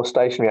certainly in more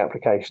stationary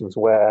applications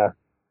where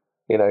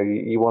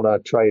you want to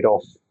trade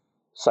off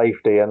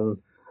safety and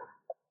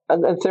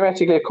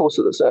theoretically, of course,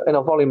 in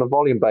a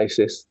volume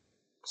basis,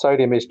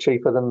 sodium is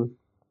cheaper than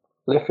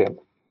lithium.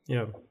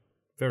 Yeah,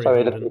 very. So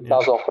it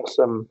does offer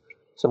some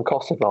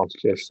cost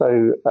advantages.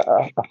 So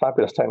a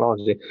fabulous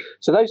technology.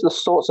 So those are the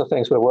sorts of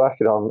things we're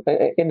working on.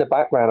 In the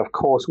background, of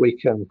course, we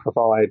can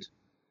provide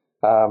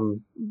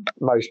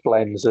most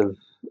blends of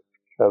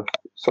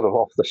sort of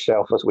off the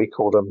shelf, as we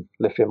call them,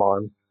 lithium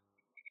ion.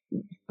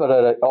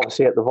 But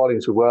obviously, at the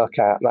volumes we work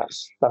at,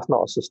 that's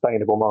not a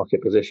sustainable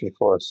market position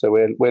for us. So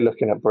we're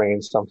looking at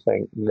bringing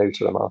something new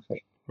to the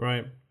market.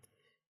 Right.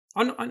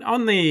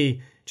 On the,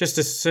 just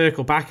to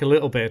circle back a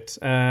little bit,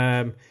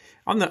 on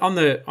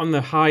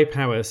the high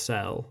power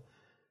cell,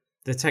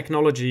 the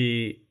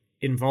technology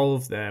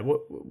involved there.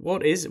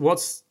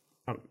 What's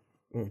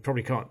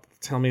probably can't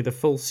tell me the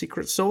full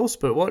secret sauce,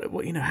 but what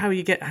how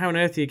on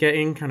earth are you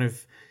getting kind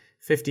of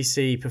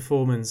 50C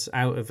performance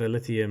out of a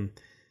lithium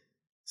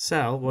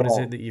cell? What is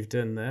it that you've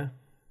done there?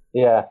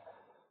 Yeah,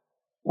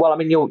 well, I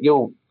mean,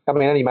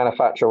 any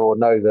manufacturer will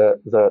know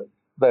that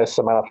there's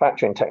some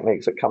manufacturing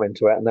techniques that come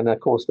into it, and then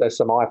of course there's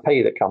some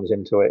IP that comes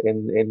into it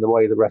in the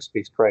way the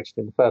recipe's created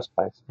in the first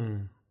place.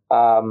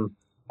 And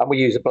we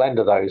use a blend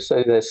of those.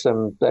 So there's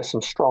some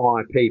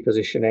strong IP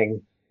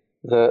positioning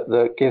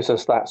that gives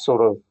us that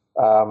sort of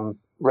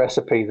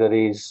recipe that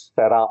is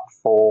set up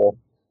for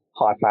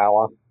high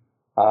power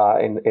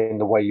in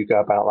the way you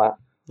go about that.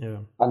 Yeah.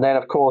 And then,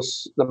 of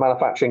course, the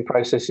manufacturing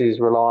processes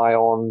rely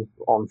on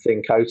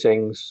thin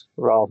coatings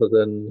rather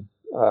than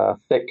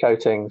thick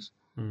coatings.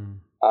 And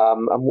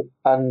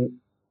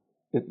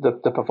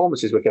the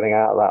performances we're getting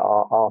out of that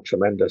are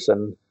tremendous.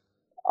 And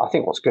I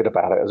think what's good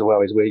about it as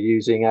well is we're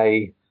using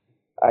a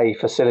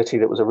facility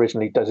that was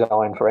originally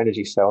designed for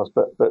energy cells,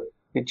 but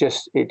it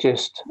just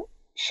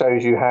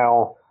shows you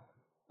how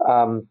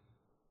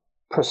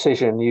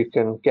precision you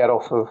can get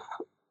off of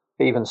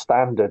even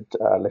standard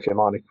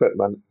lithium-ion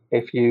equipment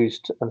if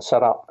used and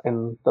set up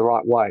in the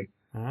right way.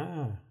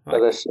 So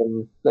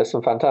there's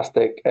some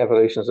fantastic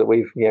evolutions that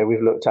we've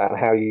looked at, and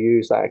how you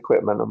use that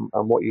equipment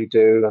and what you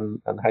do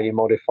and how you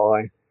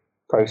modify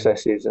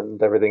processes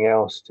and everything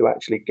else to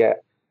actually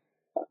get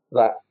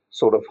that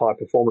sort of high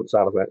performance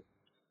out of it.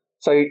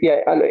 So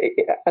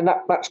and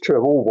that's true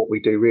of all what we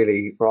do,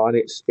 really,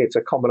 Ryan. It's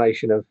a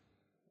combination of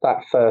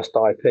that first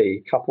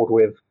IP coupled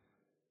with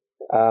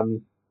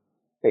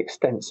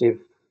extensive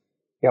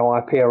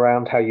IP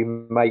around how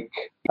you make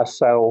a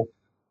cell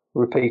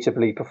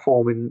repeatedly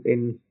perform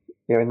in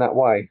that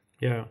way.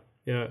 Yeah.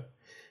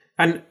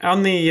 And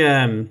on the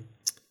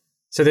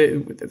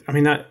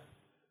that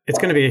it's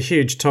going to be a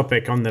huge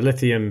topic on the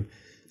lithium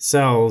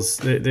cells.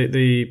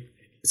 The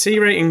C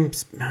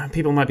ratings,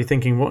 people might be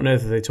thinking, what on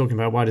earth are they talking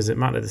about? Why does it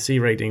matter, the C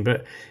rating?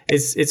 But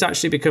it's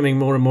actually becoming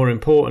more and more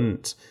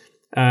important,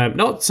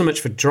 not so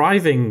much for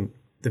driving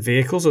the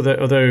vehicles,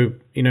 although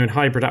in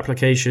hybrid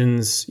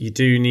applications, you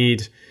do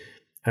need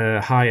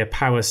a higher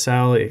power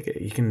cell.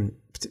 You can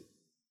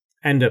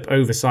end up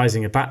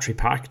oversizing a battery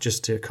pack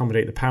just to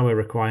accommodate the power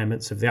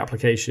requirements of the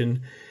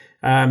application.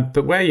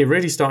 But where you're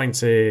really starting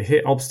to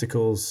hit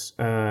obstacles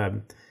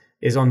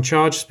is on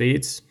charge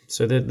speeds.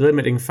 So the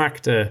limiting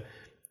factor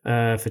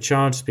for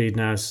charge speed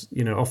now is,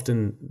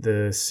 often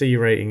the C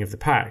rating of the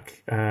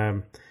pack,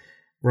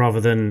 rather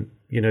than,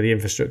 the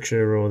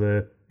infrastructure or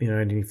the,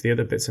 any of the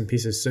other bits and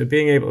pieces. So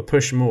being able to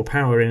push more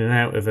power in and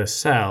out of a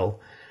cell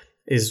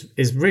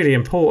is really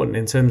important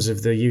in terms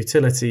of the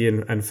utility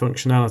and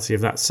functionality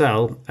of that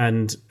cell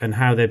and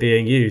how they're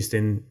being used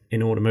in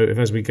automotive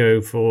as we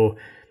go for,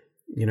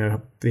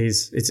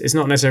 these. It's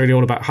not necessarily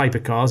all about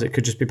hypercars. It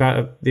could just be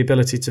about the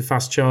ability to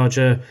fast charge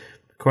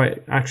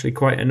quite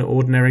an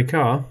ordinary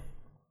car.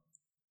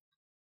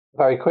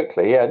 Very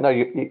quickly, yeah. No,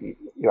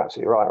 you're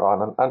absolutely right,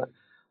 Ryan.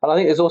 And I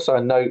think there's also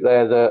a note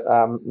there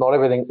that not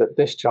everything that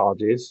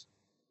discharges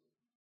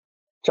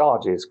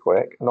charges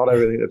quick. Not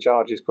everything that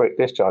charges quick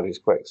discharges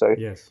quick. So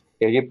yes,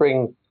 you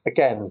bring,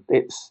 again,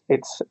 it's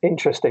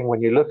interesting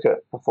when you look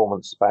at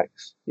performance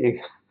specs.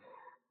 You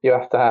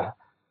have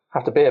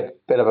to be a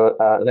bit of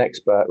an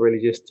expert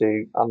really just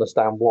to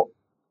understand what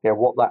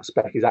that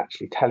spec is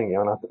actually telling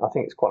you. And I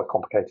think it's quite a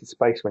complicated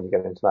space when you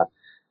get into that.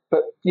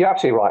 But you're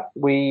absolutely right.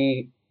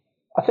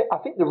 I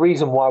think the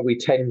reason why we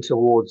tend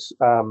towards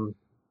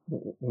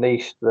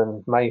niche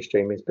than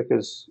mainstream is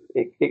because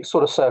it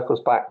sort of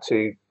circles back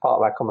to part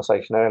of our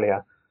conversation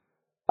earlier.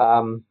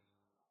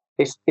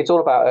 It's all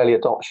about early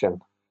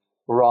adoption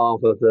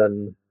rather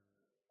than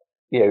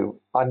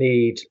I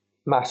need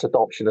mass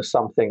adoption of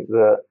something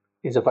that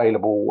is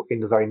available in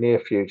the very near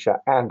future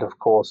and of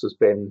course has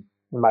been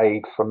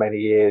made for many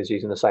years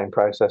using the same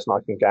process, and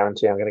I can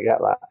guarantee I'm going to get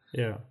that.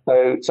 Yeah.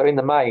 So in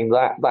the main,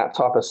 that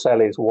type of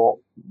cell is what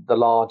the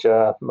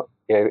larger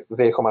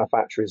vehicle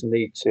manufacturers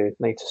need to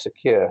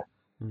secure.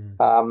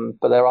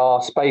 But there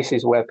are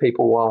spaces where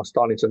people are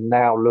starting to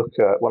now look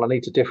at, well, I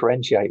need to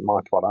differentiate my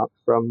product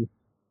from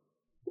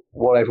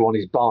what everyone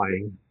is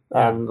buying,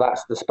 and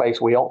that's the space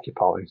we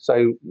occupy.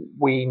 So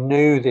we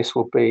knew this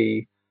would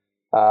be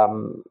a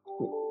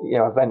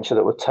venture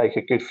that would take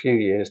a good few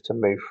years to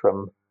move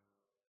from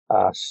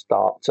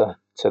start to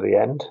the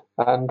end,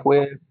 and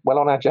we're well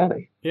on our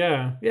journey.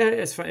 Yeah.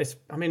 It's.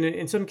 I mean,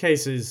 in some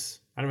cases,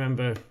 I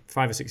remember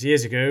 5 or 6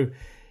 years ago,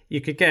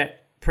 you could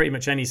get pretty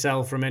much any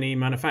cell from any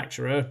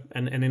manufacturer,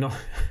 and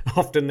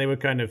often they were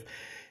kind of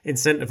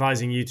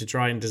incentivizing you to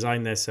try and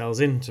design their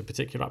cells into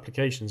particular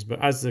applications.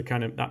 But as the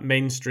kind of that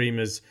mainstream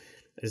has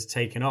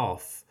taken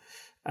off,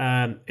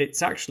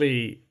 it's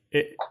actually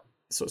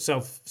sort of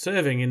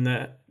self-serving in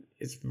that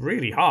it's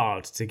really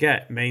hard to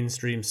get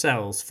mainstream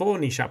cells for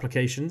niche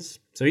applications.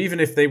 So even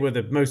if they were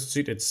the most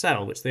suited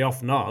cell, which they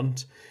often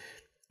aren't,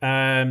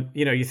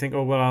 you think,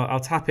 oh, well,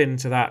 I'll tap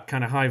into that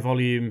kind of high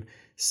volume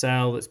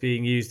cell that's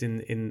being used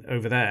in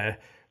over there,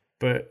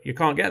 but you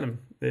can't get them.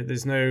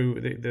 There's no,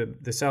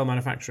 the cell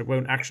manufacturer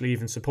won't actually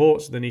even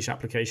support the niche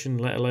application,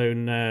 let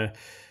alone,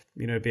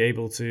 be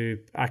able to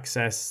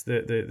access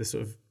the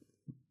sort of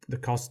the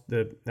cost,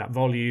 that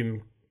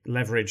volume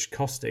leverage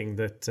costing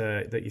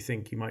that you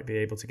think you might be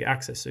able to get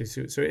access to.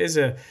 So it's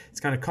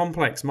kind of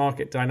complex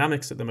market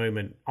dynamics at the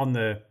moment on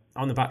the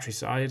battery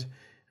side,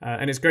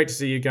 and it's great to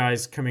see you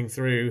guys coming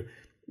through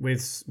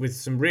with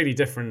some really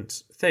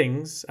different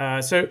things.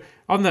 So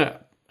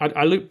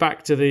I look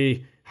back to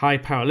the high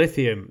power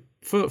lithium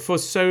for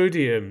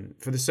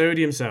the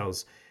sodium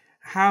cells.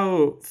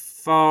 How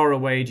far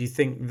away do you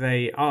think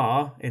they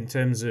are in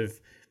terms of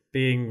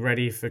being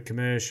ready for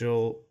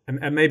commercial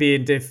and maybe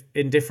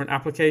in different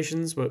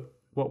applications? But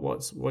what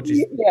do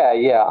you?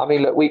 Yeah. I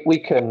mean, look, we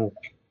can.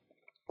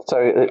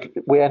 So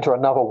we enter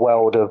another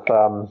world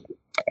of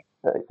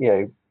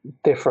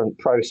different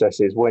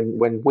processes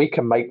when we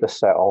can make the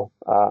cell,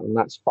 and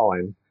that's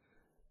fine.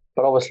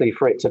 But obviously,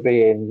 for it to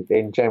be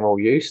in general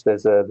use,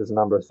 there's a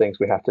number of things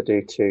we have to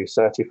do to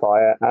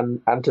certify it,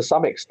 and to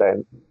some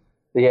extent,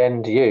 the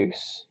end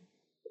use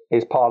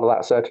is part of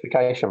that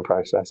certification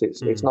process.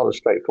 It's not as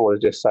straightforward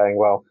as just saying,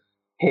 well,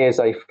 here's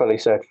a fully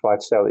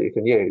certified cell that you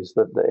can use.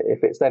 That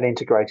if it's then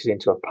integrated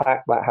into a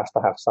pack, that has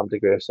to have some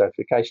degree of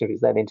certification. If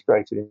it's then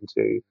integrated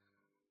into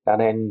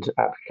an end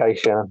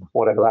application,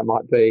 whatever that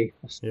might be,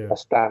 a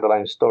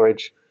standalone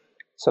storage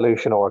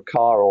solution or a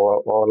car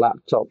or a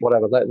laptop,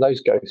 whatever,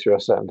 those go through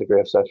a certain degree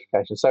of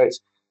certification. So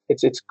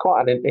it's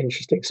quite an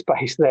interesting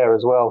space there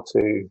as well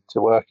to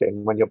work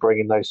in when you're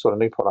bringing those sort of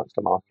new products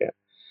to market.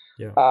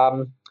 Yeah.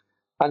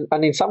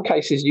 And in some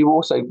cases,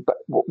 but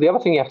the other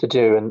thing you have to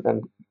do,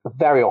 and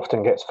very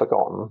often gets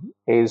forgotten,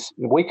 is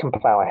we can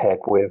plow ahead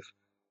with,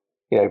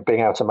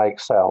 being able to make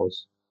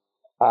cells,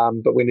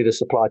 but we need a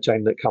supply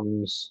chain that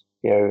comes,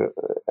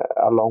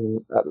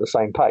 along at the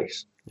same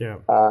pace. Yeah.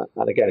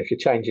 And again, if you're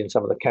changing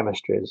some of the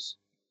chemistries,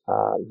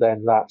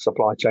 then that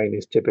supply chain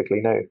is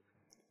typically new.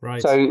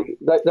 Right. So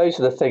those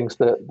are the things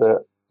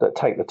that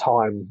take the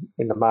time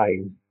in the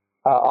main.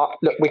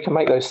 Look, we can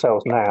make those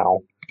cells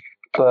now,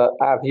 but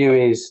our view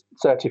is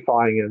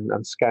certifying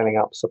and scaling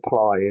up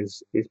supply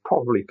is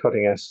probably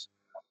putting us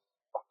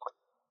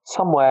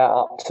somewhere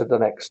up to the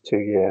next 2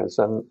 years,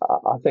 and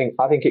I think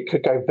it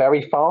could go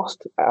very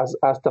fast as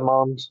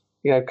demand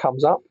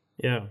comes up.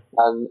 Yeah.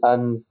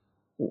 And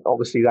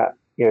obviously that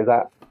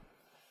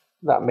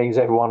means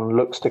everyone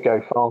looks to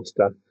go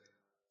faster.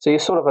 So you're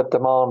sort of a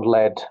demand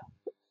led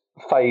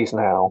phase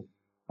now.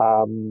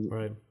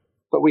 Right.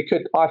 But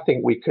I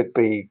think we could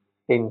be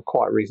in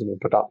quite reasonable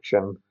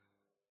production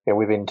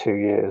within 2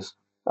 years.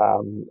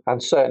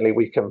 And certainly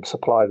we can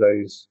supply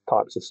those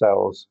types of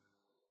cells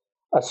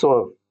a sort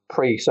of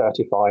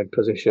pre-certified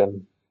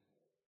position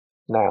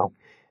now.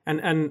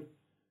 And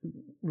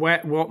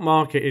what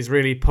market is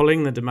really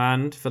pulling the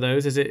demand for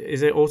those? Is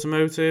it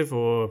automotive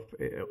or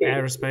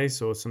aerospace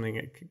or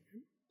something?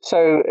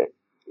 So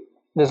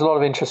there's a lot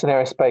of interest in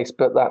aerospace,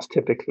 but that's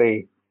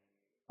typically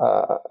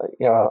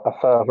a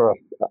further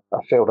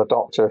field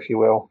adopter, if you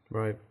will.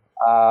 Right.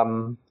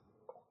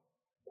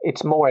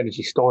 It's more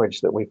energy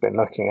storage that we've been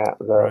looking at.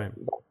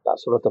 That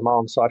sort of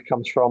demand side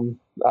comes from.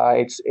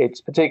 It's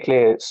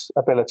particularly its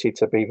ability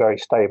to be very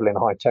stable in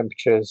high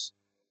temperatures.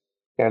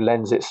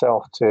 Lends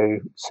itself to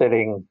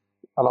sitting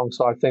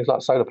alongside things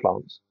like solar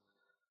plants.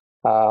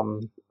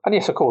 And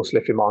yes, of course,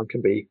 lithium ion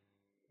can be,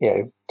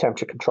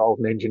 temperature controlled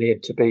and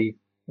engineered to be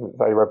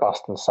very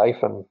robust and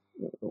safe. And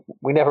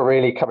we never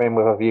really come in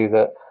with a view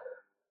that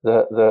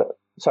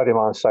sodium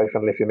ion is safe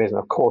and lithium isn't.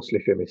 Of course,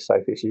 lithium is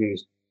safe. It's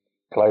used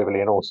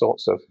globally in all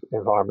sorts of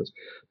environments.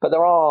 But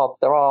there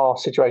are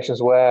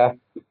situations where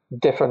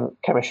different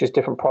chemistries,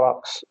 different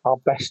products are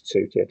best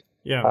suited,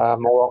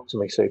 more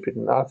optimally suited.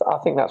 And I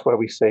think that's where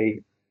we see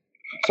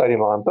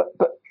sodium ion. But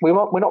we're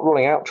not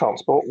ruling out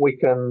transport. We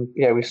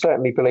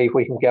certainly believe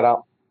we can get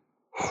up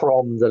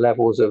from the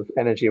levels of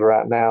energy we're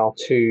at now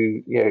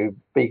to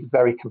be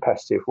very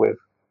competitive with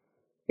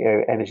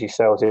energy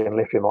cells in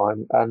lithium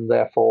ion, and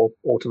therefore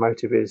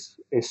automotive is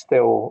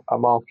still a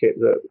market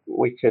that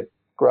we could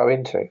grow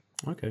into.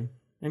 Okay,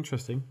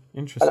 interesting.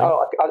 And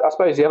I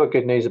suppose the other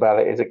good news about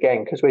it is,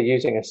 again, because we're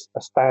using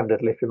a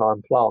standard lithium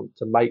ion plant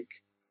to make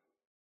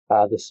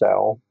the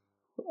cell,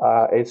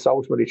 it's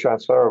ultimately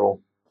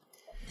transferable.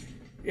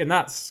 And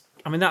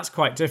that's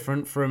quite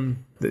different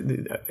from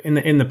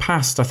in the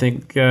past. I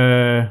think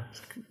the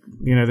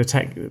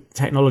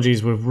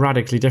technologies were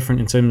radically different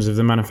in terms of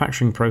the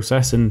manufacturing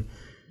process, and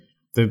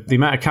the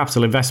amount of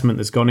capital investment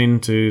that's gone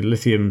into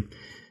lithium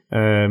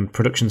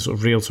production, sort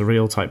of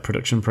reel-to-reel type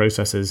production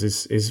processes,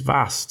 is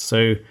vast.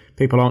 So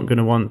people aren't going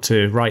to want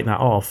to write that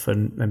off,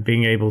 and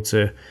being able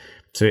to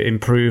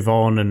improve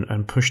on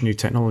and push new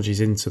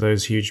technologies into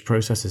those huge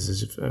processes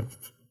is,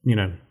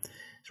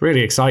 it's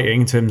really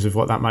exciting in terms of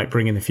what that might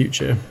bring in the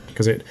future,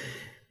 because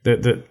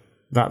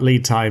that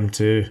lead time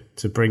to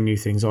bring new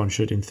things on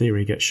should, in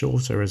theory, get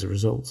shorter as a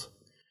result.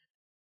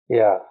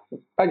 Yeah,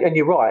 and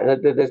you're right.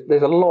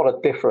 There's a lot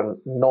of different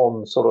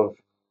non-sort of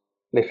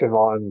lithium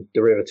ion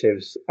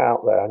derivatives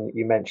out there, and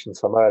you mentioned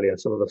some earlier,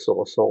 some of the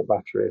sort of salt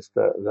batteries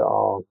that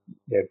are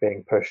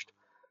being pushed,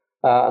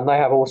 and they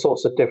have all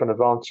sorts of different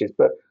advantages.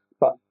 But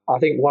I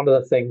think one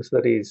of the things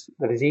that is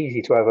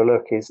easy to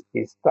overlook is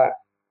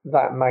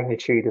that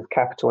magnitude of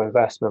capital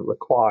investment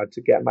required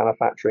to get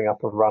manufacturing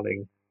up and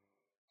running,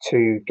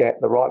 to get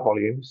the right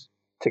volumes,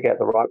 to get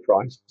the right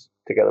price,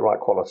 to get the right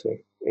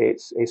quality.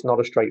 It's not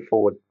a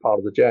straightforward part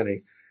of the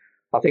journey.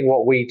 I think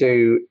what we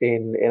do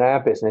in our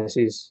business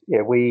is,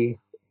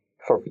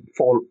 for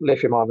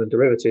lithium ion and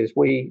derivatives,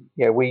 we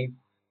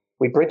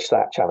bridge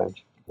that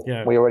challenge.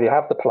 Yeah. We already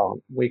have the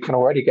plant. We can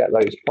already get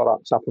those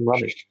products up and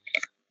running.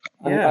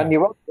 And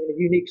you're in a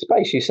unique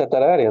space. You said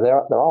that earlier.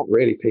 There aren't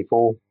really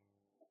people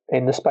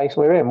in the space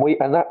we're in.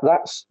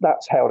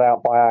 That's held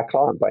out by our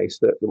client base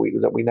that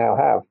we now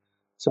have.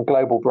 Some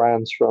global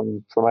brands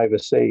from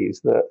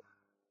overseas that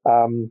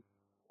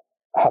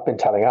have been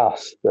telling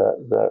us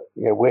that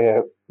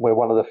we're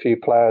one of the few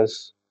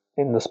players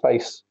in the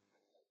space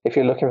if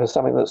you're looking for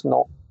something that's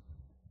not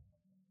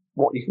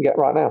what you can get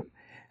right now.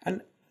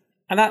 And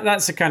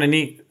that's a kind of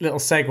neat little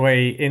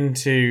segue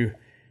into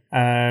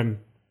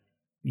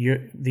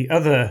the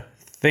other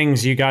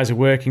things you guys are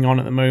working on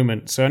at the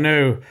moment. So I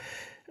know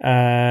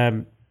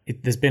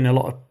there's been a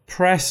lot of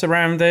press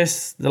around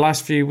this the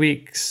last few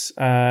weeks,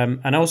 and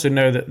I also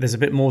know that there's a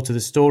bit more to the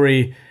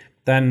story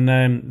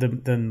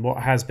than what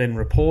has been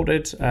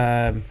reported.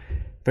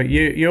 But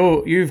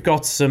you've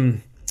got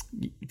some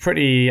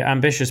pretty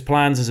ambitious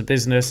plans as a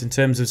business in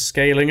terms of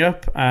scaling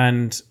up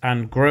and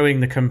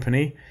growing the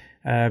company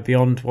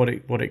beyond what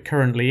it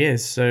currently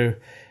is. So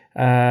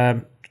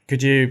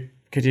could you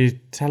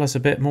tell us a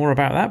bit more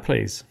about that,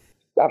 please?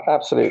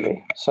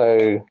 Absolutely.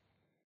 So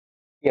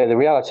the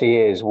reality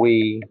is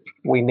we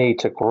need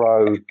to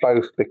grow,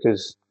 both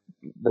because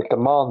the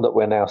demand that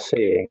we're now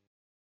seeing,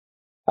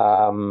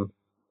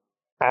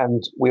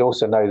 and we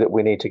also know that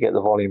we need to get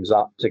the volumes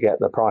up to get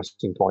the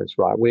pricing points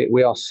right.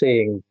 We are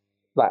seeing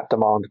that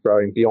demand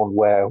growing beyond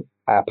where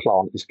our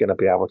plant is going to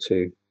be able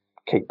to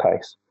keep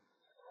pace.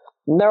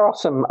 And there are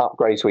some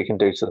upgrades we can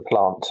do to the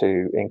plant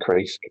to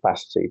increase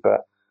capacity,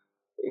 but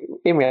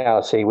in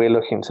reality, we're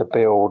looking to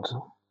build,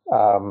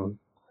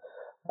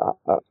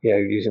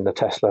 using the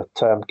Tesla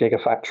term,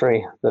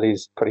 gigafactory that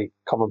is pretty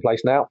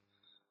commonplace now.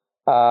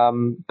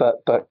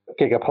 But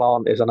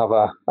gigaplant is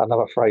another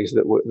phrase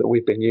that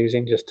we've been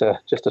using just to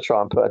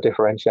try and put a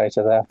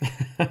differentiator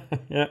there.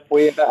 Yeah.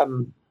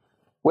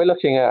 We're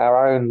looking at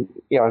our own,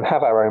 and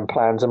have our own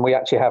plans, and we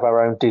actually have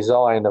our own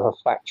design of a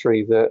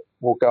factory that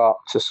will go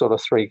up to sort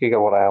of 3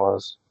 gigawatt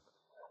hours.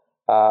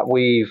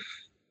 We've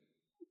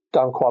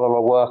done quite a lot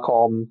of work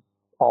on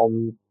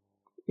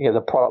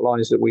the product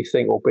lines that we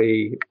think will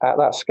be at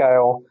that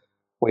scale.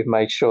 We've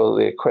made sure that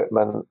the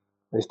equipment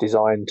is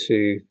designed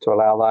to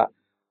allow that.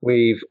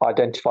 We've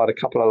identified a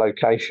couple of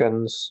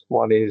locations.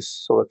 One is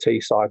sort of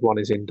Teesside, one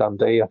is in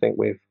Dundee. I think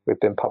we've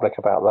been public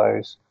about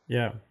those.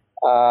 Yeah.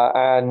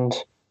 And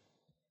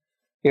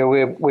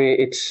we're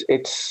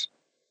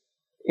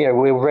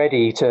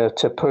ready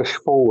to push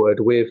forward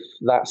with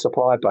that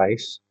supply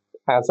base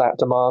as that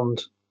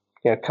demand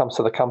comes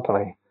to the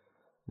company.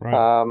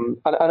 Right.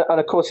 And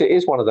of course, it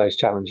is one of those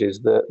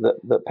challenges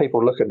that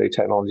people look at new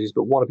technologies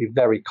but want to be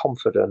very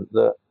confident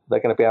that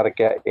they're going to be able to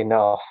get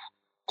enough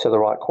to the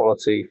right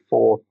quality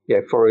for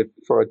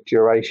a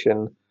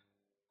duration,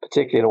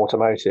 particularly in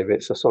automotive.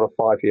 It's a sort of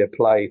 5-year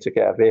play to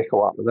get a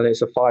vehicle up, and then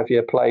it's a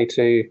 5-year play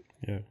to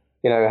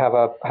have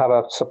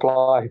a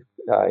supply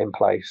in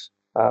place.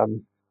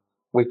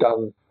 We've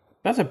done.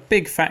 That's a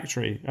big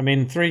factory. I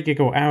mean, 3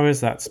 gigawatt hours.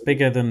 That's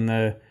bigger than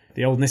the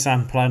old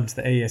Nissan plant,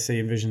 the ASE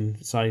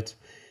Envision site.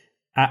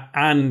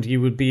 And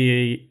you would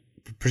be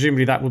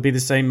presumably that would be the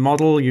same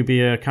model. You'd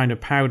be a kind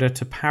of powder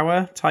to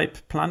power type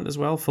plant as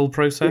well, full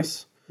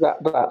process.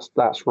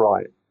 That's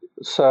right.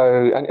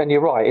 So, and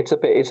you're right. It's a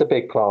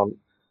big plant.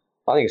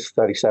 I think it's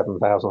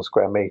 37,000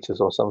 square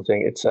meters or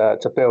something. It's a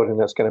building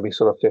that's going to be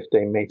sort of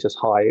 15 meters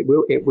high.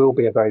 It will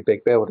be a very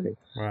big building.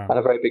 Wow. And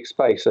a very big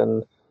space.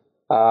 And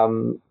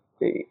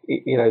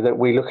that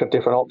we look at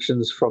different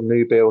options from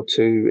new build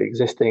to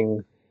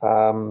existing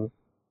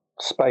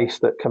space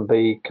that can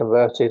be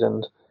converted.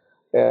 And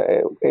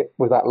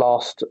with that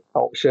last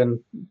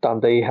option,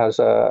 Dundee has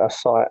a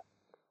site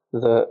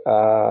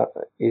that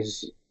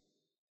is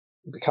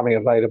becoming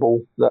available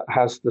that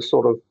has the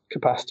sort of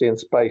capacity and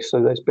space.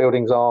 So those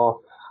buildings are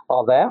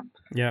there.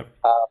 Yeah.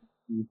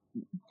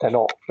 They're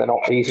not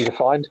easy to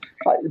find.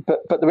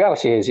 But the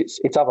reality is it's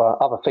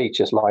other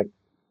features like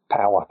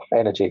power,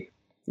 energy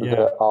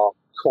that are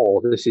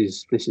core. This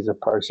is a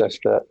process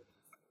that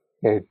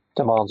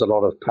demands a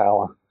lot of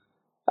power,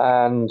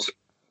 and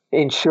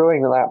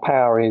ensuring that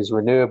power is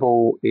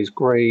renewable, is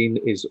green,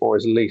 is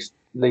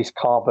least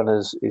carbon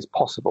as is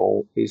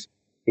possible is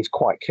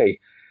quite key.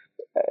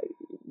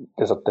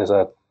 There's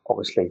a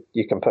obviously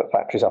you can put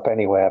factories up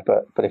anywhere,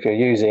 but if you're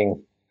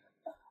using,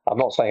 I'm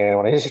not saying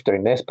anyone is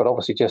doing this, but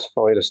obviously just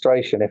for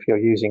illustration, if you're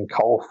using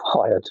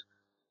coal-fired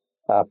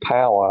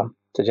power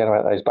to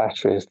generate those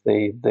batteries,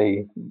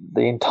 the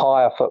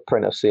entire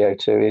footprint of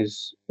CO2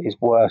 is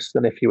worse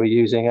than if you were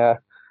using a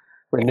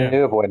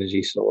renewable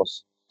energy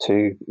source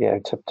to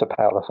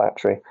power the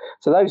factory.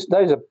 So those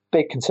are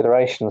big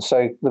considerations.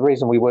 So the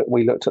reason we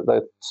looked at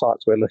the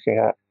sites we're looking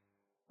at,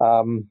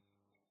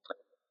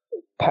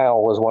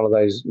 power was one of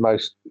those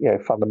most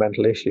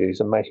fundamental issues,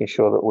 and making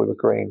sure that we were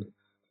green.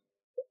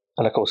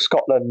 And of course,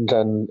 Scotland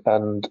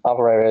and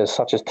other areas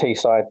such as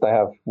Teesside, they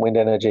have wind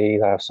energy,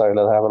 they have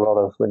solar, they have a lot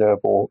of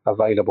renewable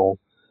available.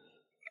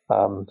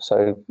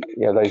 So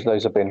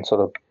those have been sort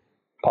of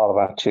part of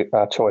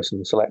our choice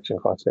and selection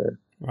criteria.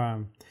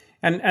 Wow,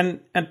 and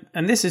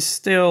this is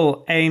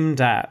still aimed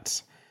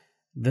at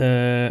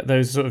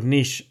those sort of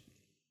niche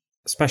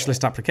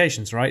specialist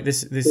applications, right?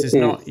 This is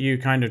not you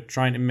kind of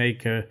trying to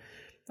make a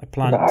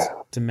plant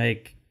to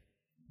make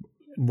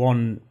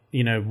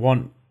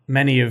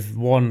many of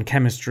one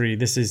chemistry.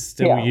 This is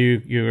still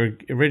your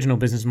original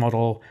business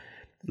model,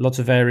 lots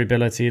of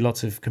variability,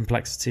 lots of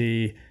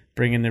complexity,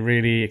 bringing the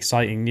really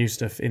exciting new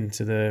stuff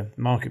into the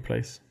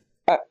marketplace.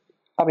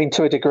 I mean,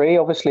 to a degree,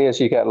 obviously, as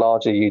you get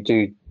larger, you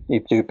do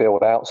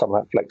build out some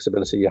of that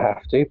flexibility. You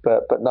have to,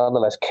 but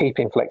nonetheless,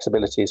 keeping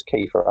flexibility is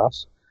key for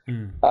us.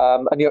 And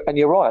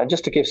you're right. And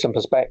just to give some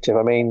perspective,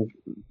 I mean,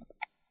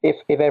 if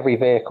every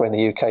vehicle in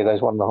the UK, those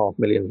 1.5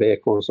 million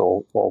vehicles,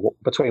 or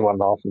between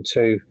 1.5 and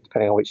 2,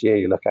 depending on which year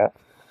you look at,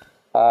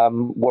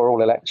 were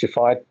all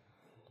electrified,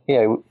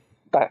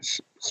 that's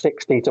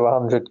 60 to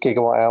 100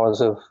 gigawatt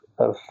hours of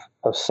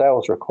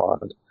cells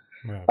required.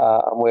 And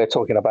we're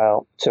talking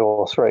about 2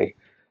 or 3.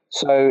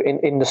 So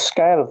in the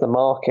scale of the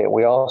market,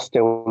 we are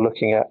still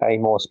looking at a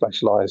more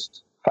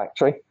specialized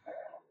factory.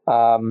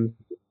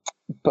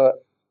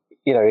 But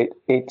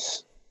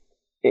it's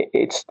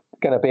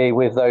going to be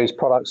with those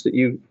products that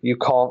you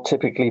can't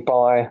typically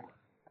buy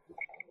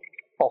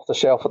off the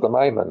shelf at the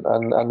moment,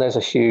 and there's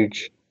a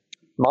huge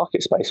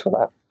market space for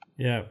that.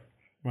 Yeah,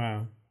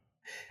 wow.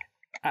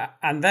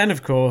 And then,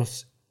 of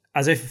course,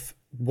 as if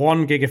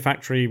one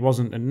gigafactory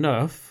wasn't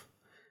enough,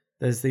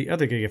 there's the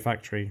other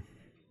gigafactory.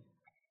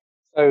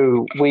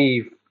 So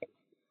we've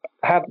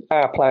had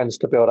our plans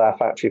to build our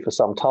factory for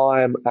some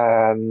time,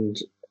 and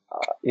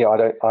I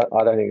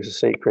don't think it's a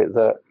secret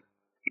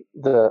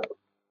that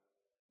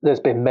there's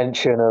been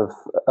mention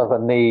of a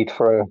need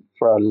for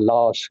a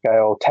large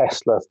scale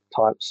Tesla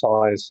type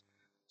size,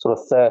 sort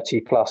of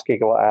 30 plus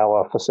gigawatt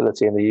hour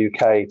facility in the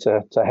UK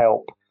to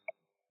help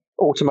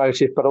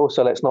automotive, but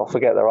also let's not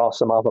forget there are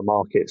some other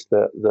markets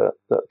that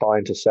buy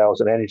into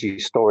cells, and energy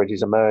storage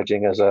is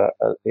emerging as a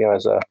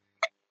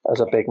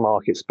big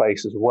market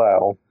space as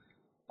well.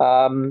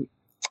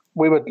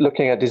 We were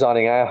looking at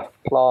designing our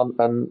plant,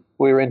 and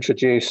we were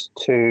introduced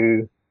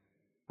to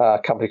a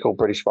company called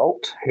British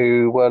Volt,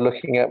 who were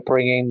looking at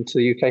bringing to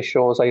the UK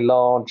shores a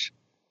large,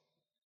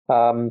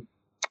 I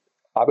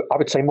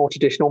would say more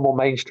traditional, more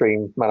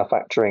mainstream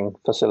manufacturing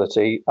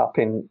facility up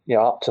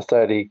to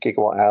 30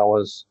 gigawatt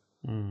hours.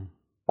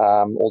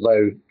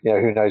 Although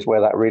who knows where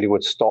that really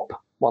would stop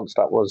once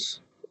that was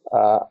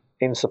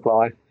in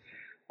supply.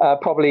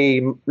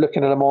 Probably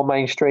looking at a more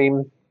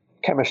mainstream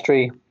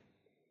chemistry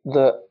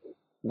that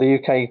the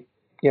UK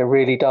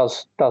really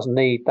does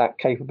need that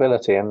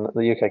capability, and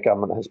the UK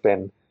government has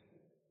been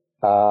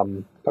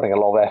putting a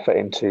lot of effort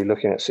into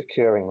looking at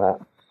securing that.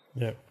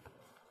 Yeah.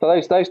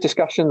 So those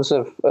discussions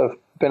have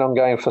been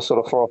ongoing for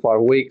sort of 4 or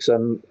 5 weeks,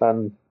 and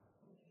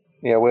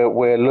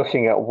we're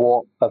looking at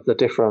what of the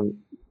different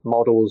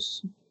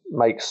models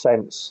makes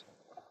sense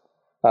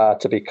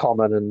to be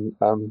common,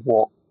 and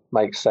what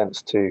makes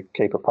sense to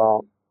keep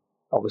apart.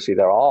 Obviously,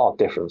 there are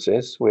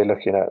differences. We're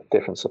looking at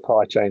different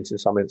supply chains in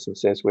some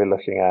instances. We're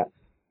looking at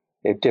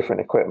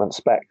different equipment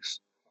specs.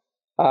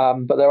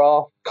 But there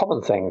are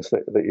common things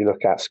that you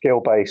look at, skill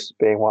base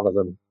being one of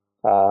them.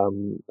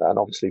 And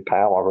obviously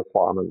power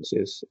requirements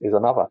is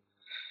another.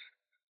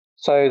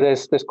 So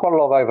there's quite a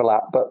lot of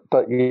overlap,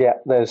 but yeah,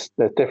 there's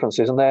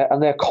differences, and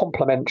they're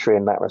complementary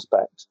in that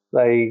respect.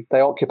 They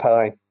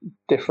occupy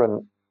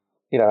different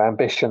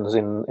ambitions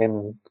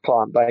in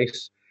client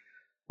base.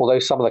 Although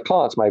some of the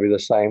clients may be the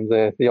same,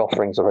 the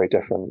offerings are very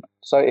different.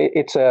 So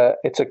it's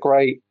a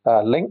great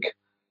link,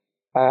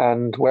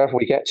 and wherever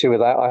we get to with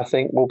that, I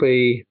think will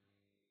be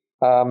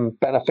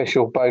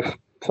beneficial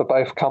for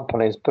both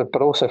companies,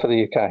 but also for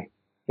the UK.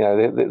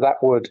 That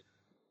would,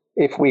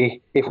 if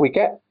we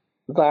get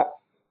that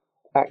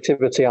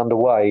activity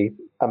underway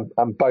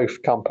and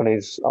both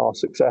companies are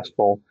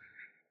successful,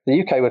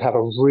 the UK would have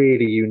a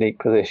really unique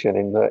position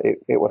in that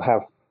it would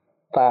have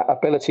that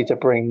ability to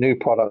bring new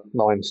product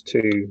lines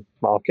to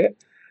market,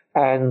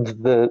 and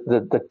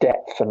the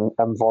depth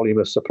and volume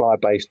of supply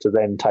base to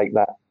then take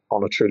that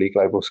on a truly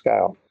global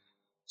scale.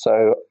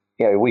 So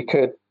we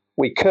could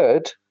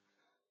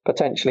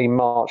potentially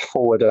march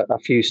forward a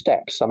few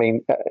steps. I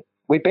mean,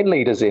 we've been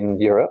leaders in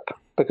Europe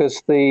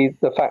because the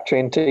factory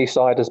in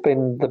Teesside has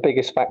been the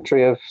biggest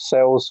factory of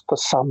cells for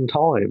some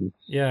time.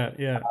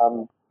 Yeah.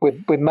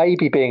 We're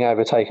maybe being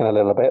overtaken a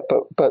little bit,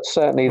 but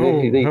certainly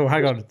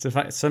hang on,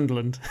 it's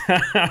Sunderland,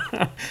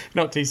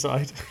 not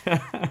Teesside.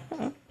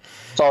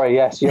 Sorry,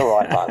 yes, you're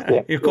right, Matt.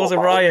 Yeah, you cause a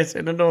riot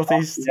in the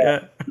northeast.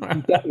 Yeah.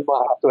 You definitely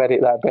might have to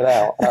edit that bit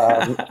out.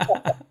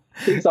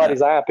 Teesside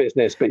is our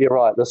business, but you're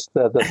right. The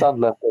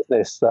Sunderland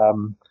business.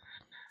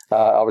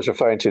 I was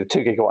referring to the 2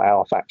 gigawatt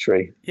hour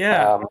factory.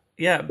 Yeah,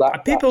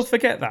 people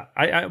forget that.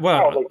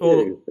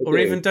 Or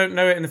even don't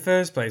know it in the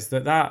first place.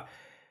 That.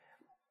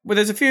 Well,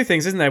 there's a few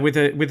things, isn't there? With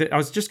I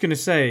was just going to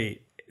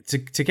say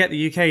to get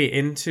the UK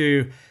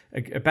into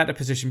a better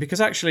position, because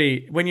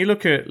actually, when you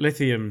look at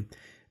lithium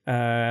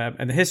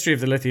and the history of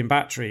the lithium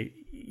battery,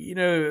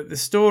 the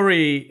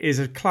story is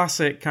a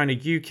classic kind of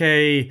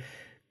UK,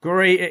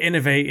 great at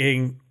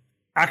innovating,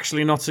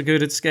 actually not so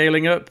good at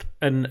scaling up,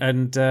 and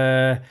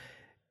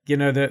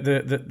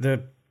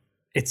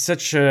it's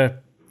such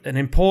an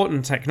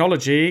important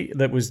technology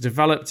that was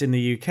developed in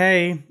the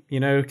UK,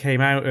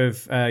 came out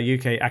of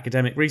UK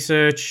academic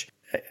research.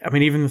 I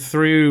mean, even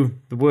through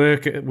the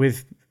work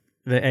with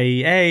the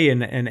AEA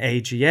and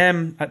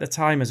AGM at the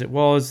time, as it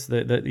was,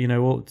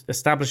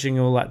 establishing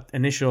all that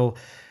initial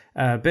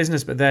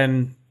business. But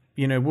then,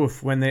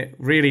 when it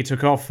really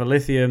took off for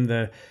lithium,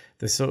 the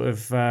sort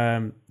of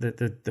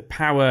the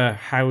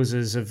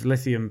powerhouses of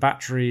lithium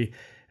battery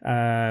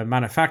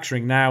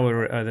manufacturing now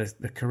are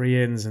the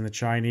Koreans and the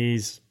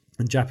Chinese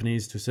and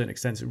Japanese to a certain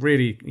extent. So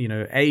really,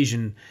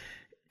 Asian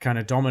kind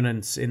of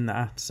dominance in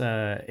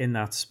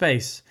that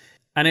space,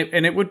 and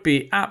it would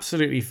be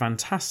absolutely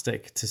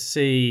fantastic to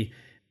see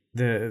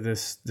the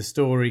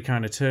story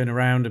kind of turn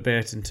around a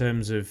bit in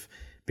terms of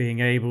being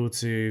able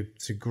to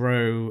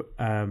grow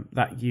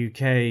that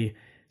UK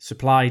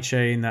supply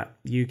chain, that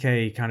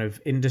UK kind of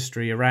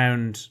industry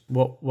around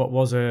what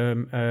was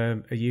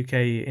a UK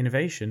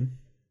innovation.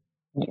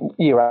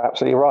 You're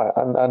absolutely right,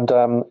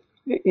 and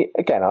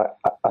again,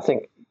 I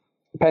think.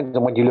 Depends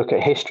on when you look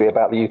at history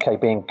about the UK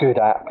being good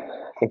at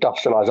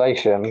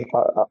industrialisation.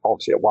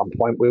 Obviously, at one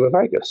point we were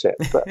very good at it,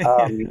 but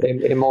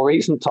in more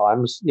recent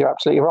times, you're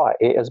absolutely right.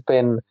 It has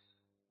been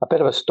a bit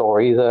of a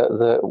story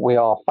that we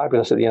are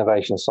fabulous at the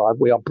innovation side.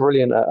 We are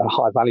brilliant at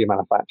high value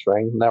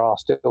manufacturing. There are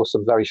still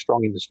some very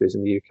strong industries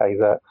in the UK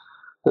that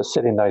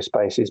sit in those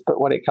spaces.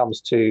 But when it comes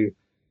to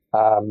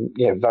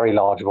very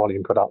large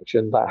volume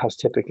production that has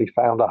typically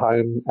found a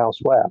home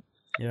elsewhere.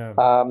 Yeah.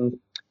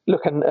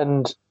 Look,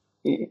 and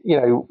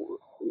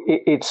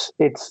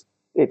it's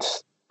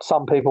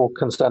some people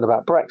concerned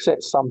about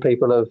Brexit. Some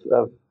people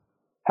have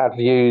had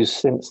views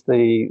since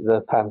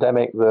the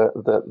pandemic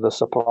that the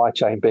supply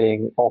chain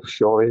being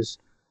offshore is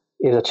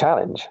a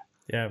challenge.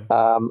 Yeah.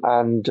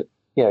 And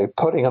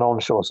putting an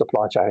onshore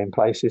supply chain in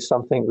place is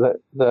something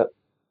that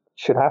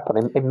should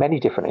happen in many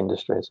different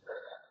industries.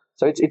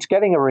 So it's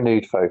getting a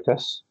renewed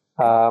focus,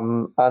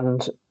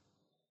 and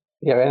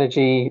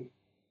energy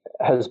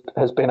has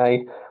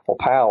been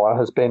power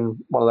has been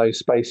one of those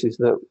spaces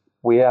that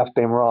we have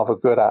been rather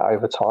good at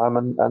over time,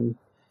 and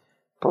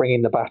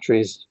bringing the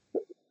batteries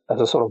as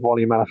a sort of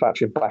volume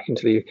manufacturing back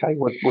into the UK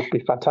would be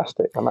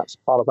fantastic, and that's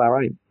part of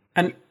our aim.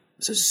 And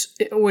so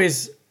it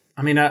always,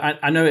 I mean,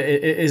 I know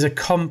it is a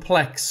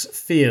complex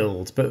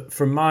field, but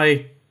from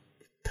my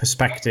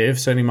perspective,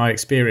 certainly my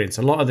experience,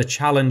 a lot of the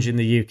challenge in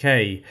the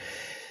UK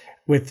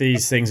with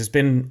these things has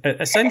been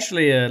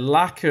essentially a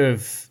lack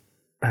of,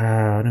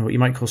 I don't know what you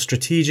might call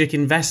strategic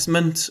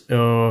investment,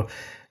 or,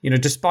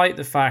 despite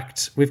the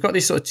fact we've got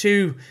these sort of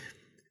two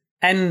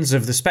ends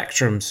of the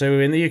spectrum. So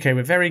in the UK,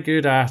 we're very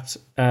good at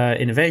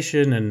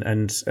innovation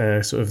and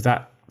sort of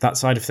that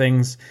side of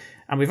things.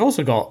 And we've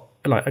also got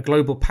like a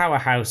global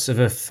powerhouse of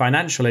a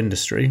financial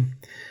industry,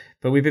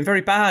 but we've been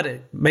very bad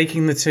at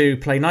making the two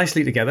play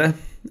nicely together.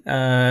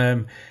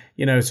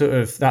 Sort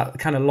of that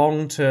kind of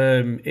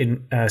long-term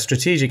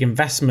strategic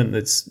investment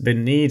that's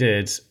been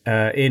needed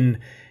in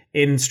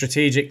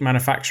strategic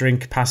manufacturing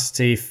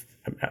capacity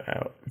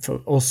for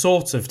all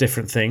sorts of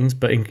different things,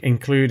 but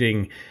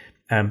including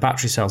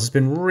battery cells, has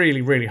been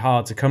really, really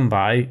hard to come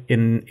by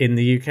in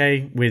the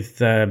UK,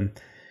 with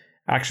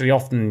actually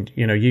often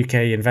UK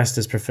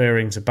investors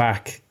preferring to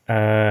back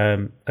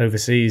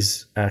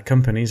overseas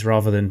companies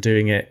rather than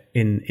doing it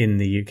in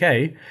the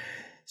UK.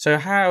 So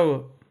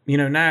how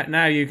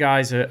now you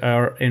guys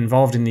are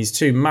involved in these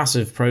two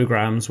massive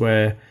programs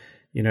where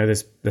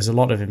there's a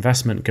lot of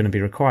investment going to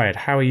be required.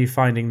 How are you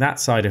finding that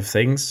side of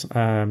things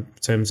in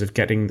terms of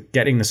getting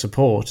the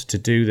support to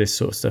do this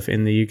sort of stuff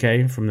in the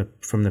UK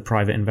from the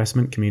private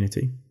investment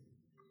community?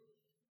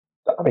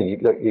 I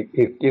mean,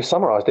 you've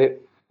summarised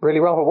it really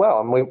rather well,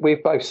 and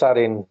we've both sat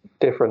in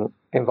different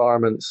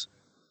environments.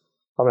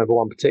 I remember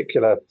one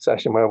particular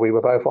session where we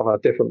were both on a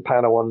different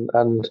panel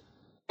and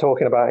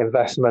talking about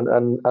investment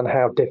and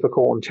how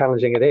difficult and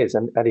challenging it is,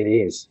 and it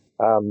is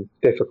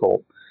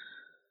difficult.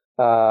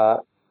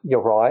 You're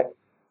right.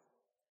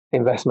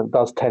 Investment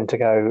does tend to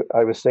go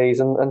overseas,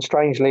 and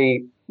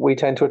strangely, we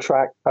tend to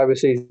attract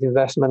overseas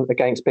investment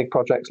against big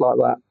projects like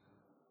that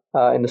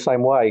in the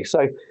same way.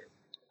 So,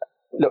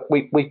 look,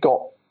 we've got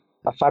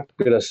a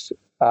fabulous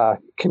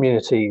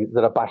community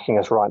that are backing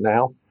us right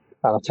now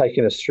and are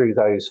taking us through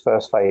those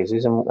first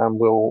phases, and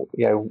we'll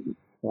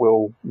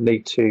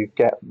need to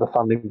get the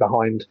funding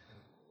behind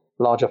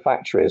larger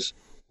factories.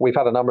 We've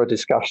had a number of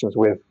discussions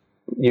with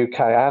UK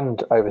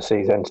and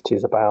overseas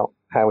entities about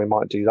how we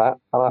might do that,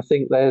 and I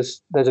think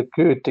there's a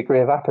good degree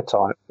of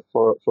appetite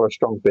for a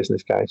strong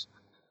business case,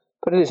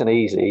 but it isn't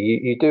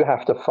easy. You do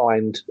have to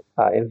find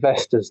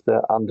investors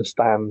that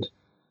understand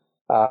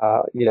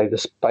the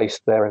space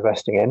they're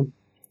investing in.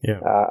 Yeah.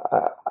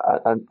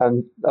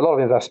 And a lot of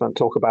investment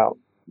talk about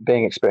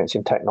being experienced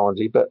in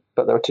technology, but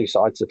there are two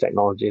sides to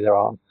technology. There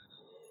are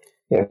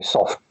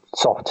soft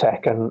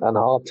tech and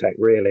hard tech,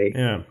 really.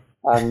 Yeah.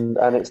 And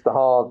it's the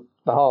hard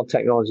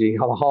technology,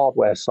 the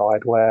hardware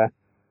side, where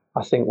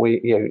I think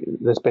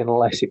there's been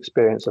less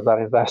experience of that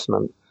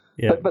investment.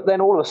 Yeah. But then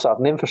all of a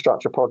sudden,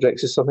 infrastructure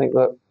projects is something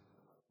that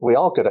we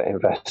are good at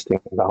investing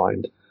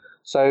behind.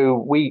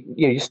 So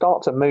you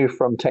start to move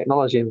from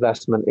technology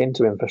investment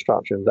into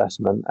infrastructure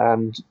investment,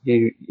 and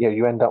you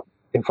end up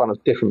in front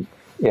of different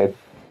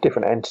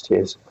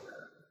entities.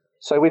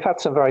 So we've had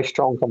some very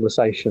strong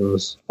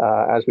conversations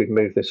as we've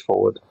moved this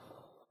forward,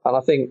 and I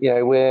think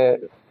we're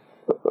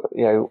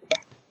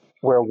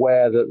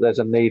aware that there's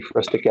a need for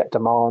us to get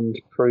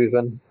demand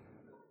proven,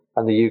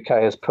 and the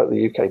UK has put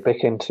the UK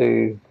BIC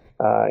into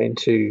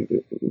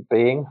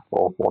being,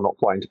 or not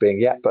quite into being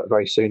yet, but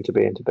very soon to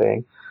be into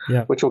being.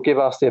 Yeah. Which will give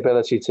us the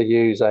ability to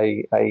use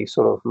a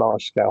sort of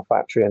large scale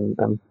factory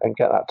and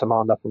get that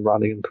demand up and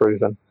running and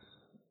proven.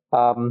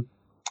 And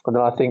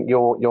then I think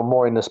you're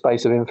more in the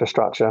space of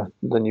infrastructure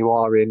than you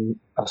are in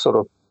a sort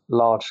of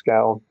large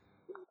scale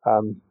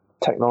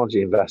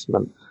technology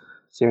investment.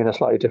 So you're in a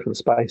slightly different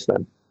space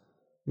then.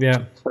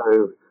 Yeah.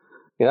 So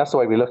that's the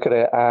way we look at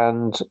it,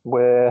 and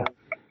we're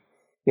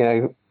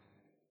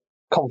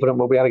confident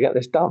we'll be able to get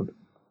this done.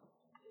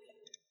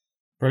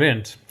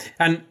 Brilliant.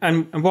 And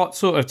what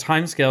sort of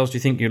timescales do you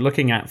think you're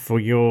looking at for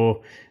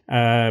your?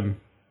 I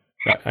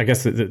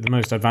guess the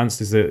most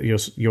advanced is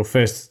your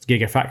first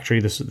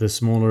gigafactory, the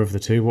smaller of the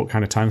two. What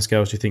kind of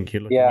timescales do you think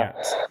you're looking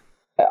at?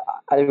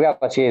 The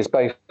reality is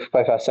both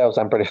ourselves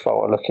and British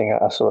Volt are looking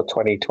at a sort of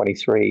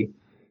 2023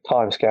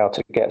 timescale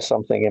to get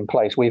something in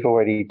place. We've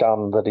already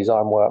done the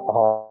design work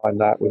behind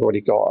that. We've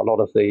already got a lot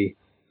of the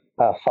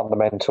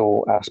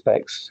fundamental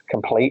aspects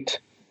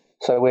complete.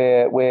 So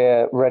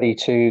we're ready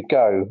to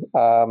go.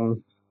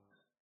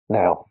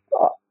 Now,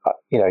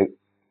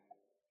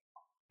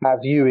 our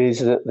view is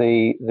that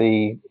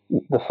the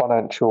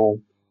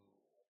financial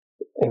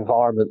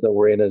environment that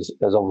we're in has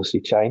obviously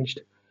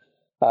changed,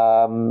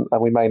 and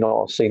we may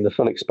not have seen the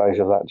full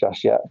exposure of that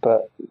just yet.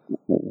 But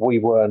we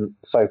weren't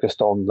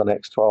focused on the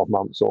next 12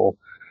 months or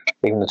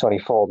even the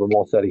 24, but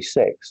more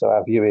 36. So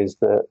our view is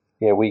that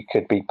we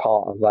could be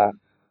part of that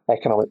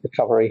economic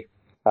recovery.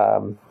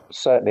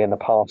 Certainly in the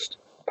past,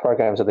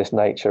 programs of this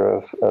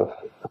nature have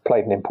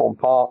played an important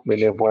part.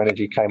 Renewable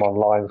energy came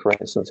online, for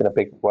instance, in a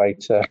big way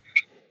to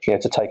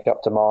take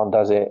up demand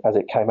as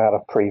it came out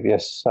of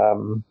previous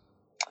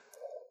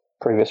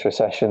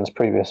recessions,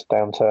 previous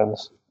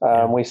downturns.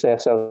 We see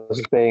ourselves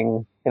as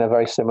being in a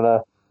very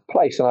similar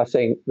place, and I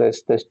think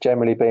there's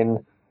generally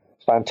been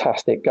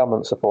fantastic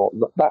government support.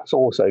 That's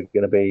also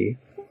going to be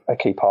a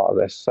key part of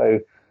this. So,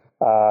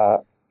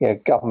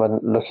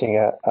 government looking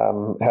at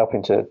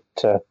helping to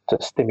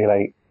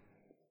stimulate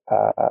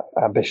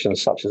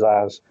ambitions such as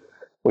ours.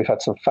 We've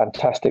had some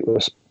fantastic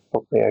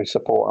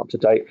support up to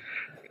date.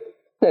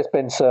 There's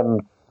been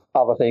some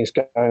other things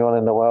going on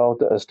in the world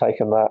that has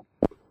taken that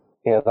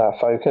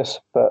focus,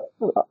 but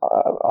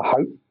I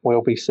hope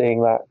we'll be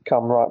seeing that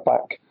come right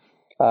back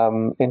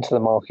into the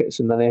markets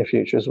in the near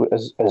future. As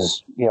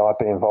I've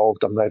been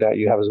involved, and no doubt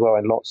you have as well,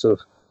 in lots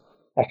of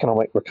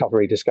economic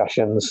recovery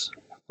discussions,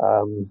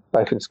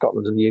 both in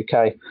Scotland and the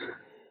UK,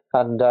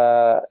 and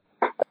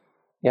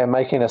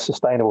making a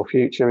sustainable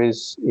future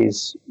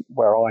is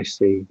where I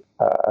see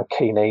a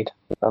key need,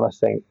 and I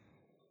think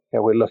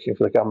we're looking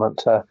for the government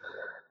to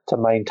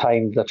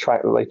maintain the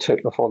track that they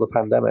took before the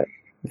pandemic.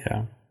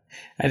 Yeah,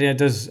 and it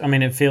does. I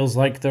mean, it feels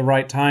like the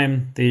right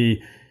time. The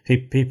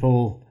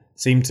people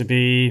seem to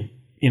be,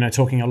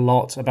 talking a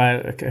lot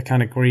about a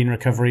kind of green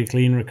recovery,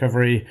 clean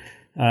recovery,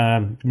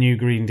 new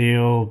Green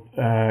Deal.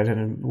 I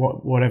don't know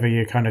whatever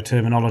your kind of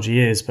terminology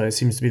is, but it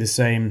seems to be the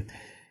same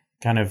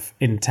kind of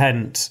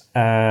intent.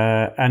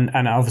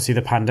 And obviously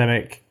the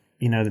pandemic,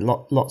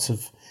 lots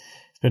of.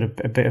 Been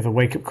a bit of a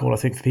wake-up call, I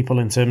think, for people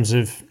in terms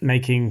of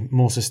making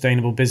more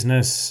sustainable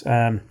business,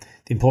 the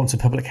importance of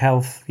public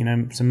health,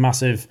 some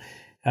massive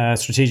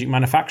strategic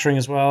manufacturing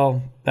as well.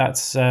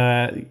 That's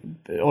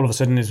all of a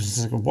sudden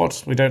is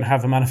what? We don't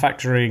have a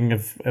manufacturing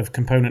of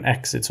component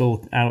X. It's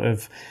all out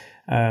of,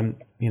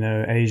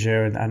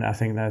 Asia. And I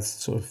think there's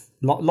sort of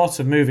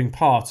lots of moving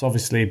parts,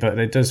 obviously, but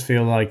it does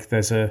feel like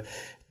the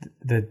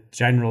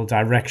general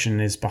direction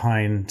is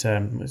behind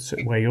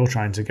where you're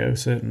trying to go,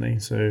 certainly.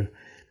 So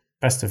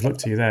best of luck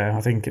to you there.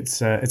 I think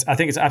it's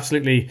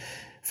absolutely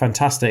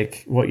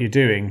fantastic what you're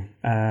doing.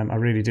 I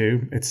really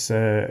do. It's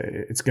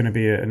going to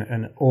be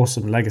an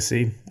awesome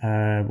legacy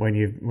when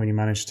you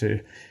manage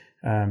to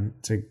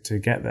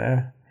get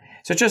there.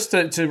 So just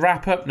to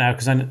wrap up now,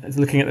 because I'm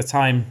looking at the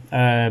time,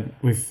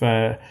 we've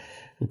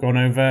gone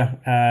over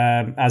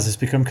as has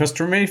become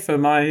customary for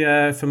my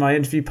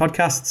interview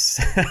podcasts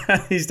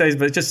these days.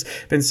 But it's just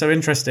been so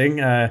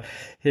interesting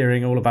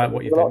hearing all about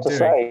what you've been doing.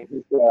 Say.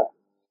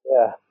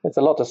 Yeah, it's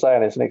a lot to say,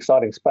 and it's an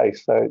exciting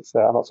space. So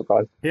I'm not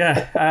surprised.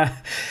 Yeah.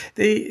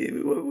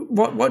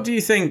 What do you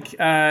think?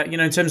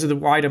 In terms of the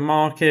wider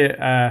market,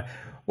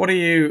 what are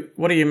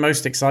you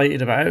most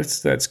excited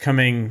about that's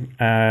coming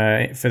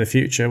for the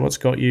future? What's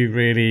got you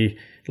really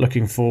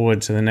looking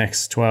forward to the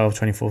next 12,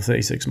 24,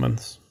 36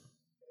 months?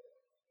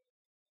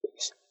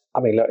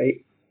 I mean, look,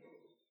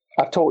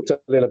 I've talked a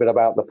little bit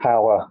about the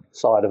power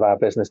side of our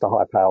business, the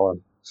high power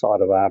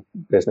side of our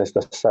business,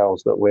 the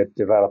cells that we're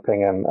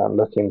developing and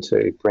looking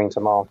to bring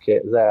to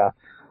market there.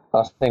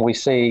 I think we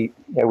see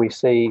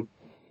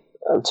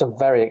some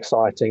very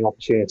exciting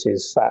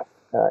opportunities sat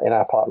in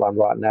our pipeline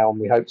right now, and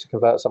we hope to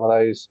convert some of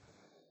those,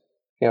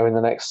 in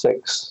the next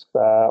 6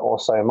 or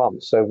so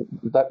months. So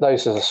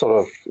those are the sort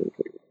of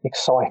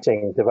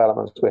exciting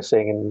developments we're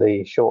seeing in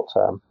the short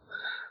term,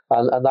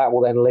 and that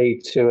will then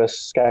lead to us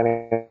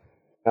scaling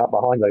up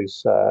behind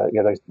those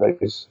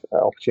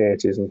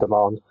opportunities and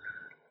demand.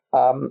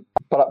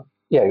 But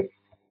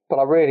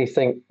I really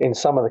think in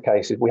some of the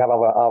cases we have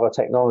other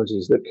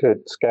technologies that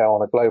could scale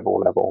on a global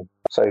level.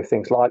 So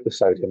things like the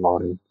sodium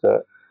mine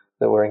that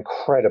we're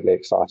incredibly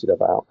excited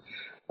about,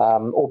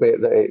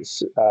 albeit that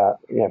it's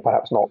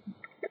perhaps not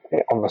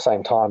on the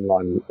same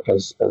timeline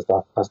as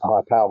the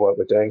high power work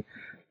we're doing,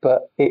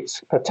 but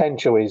its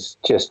potential is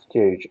just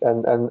huge.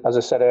 And as I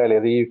said earlier,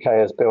 the UK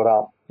has built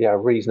up a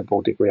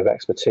reasonable degree of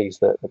expertise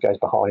that goes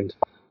behind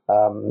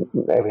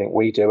everything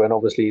we do, and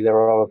obviously there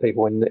are other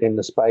people in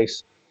the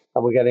space,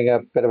 and we're getting a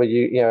bit of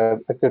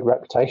a good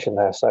reputation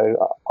there. So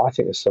I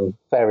think there's some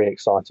very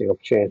exciting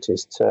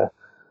opportunities to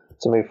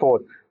move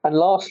forward. And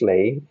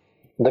lastly,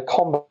 the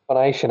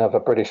combination of a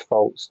British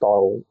Volt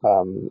style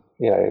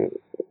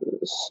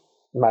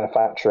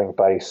manufacturing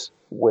base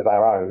with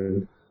our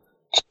own,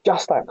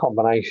 just that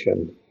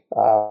combination,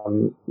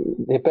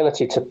 the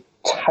ability to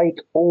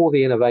take all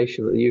the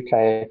innovation that the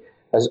UK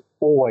has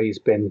always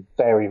been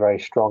very, very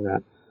strong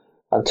at,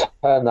 and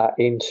turn that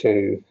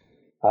into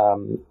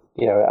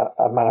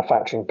a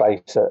manufacturing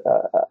base,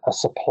 a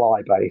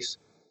supply base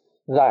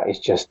that is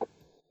just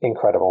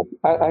incredible,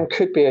 and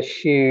could be a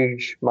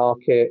huge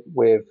market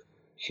with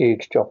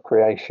huge job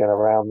creation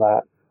around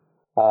that.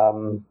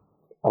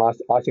 And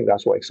I think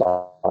that's what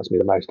excites me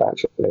the most,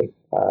 actually.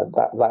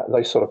 That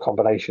those sort of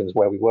combinations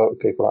where we work with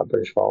people like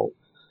British Volt,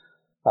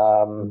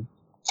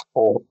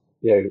 or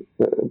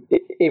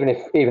even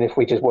if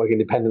we just work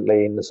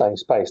independently in the same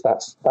space,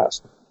 that's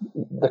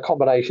the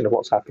combination of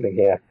what's happening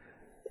here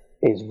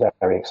is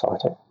very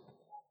exciting.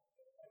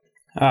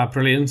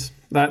 Brilliant.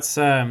 That's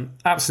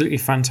absolutely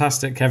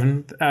fantastic,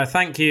 Kevin.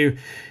 Thank you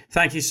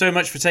so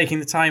much for taking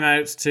the time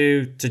out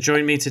to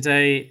join me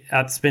today.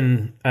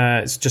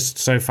 It's just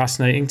so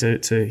fascinating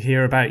to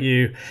hear about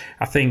you.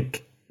 I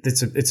think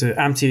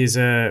AMTE is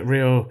a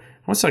real,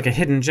 almost like a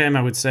hidden gem,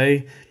 I would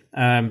say.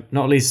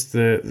 Not least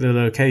the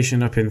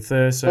location up in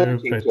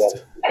Thurso,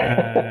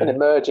 but an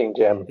emerging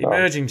gem.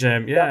 Emerging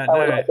gem, yeah. That's how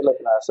we like to look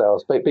at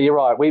ourselves. But you're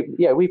right.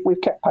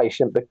 We've kept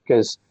patient,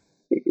 because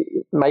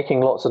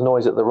making lots of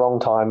noise at the wrong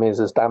time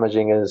is as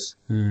damaging as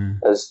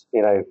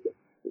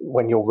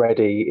when you're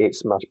ready,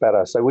 it's much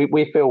better. So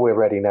we feel we're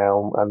ready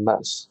now, and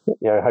that's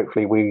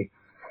hopefully we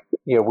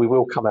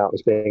will come out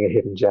as being a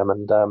hidden gem,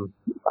 and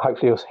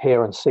hopefully you'll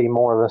hear and see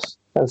more of us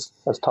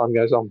as time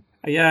goes on.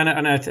 Yeah,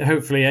 and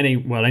hopefully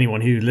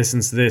anyone who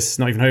listens to this,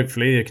 not even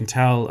hopefully, you can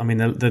tell. I mean,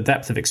 the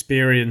depth of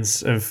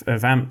experience of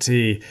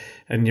AMTE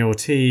and your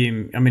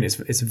team. I mean,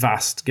 it's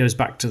vast. Goes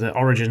back to the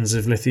origins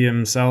of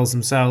lithium cells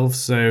themselves.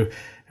 So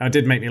it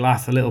did make me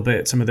laugh a little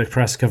bit. Some of the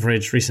press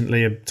coverage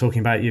recently of talking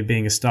about you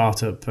being a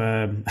startup.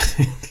 I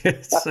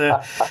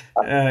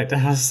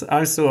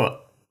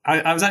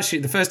was actually,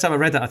 the first time I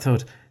read that, I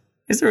thought,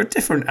 is there a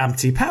different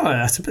AMTE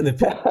Power?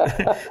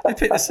 They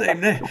picked the same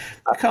name.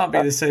 It can't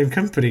be the same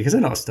company because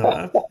they're not a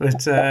startup.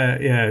 But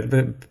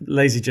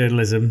lazy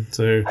journalism.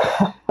 So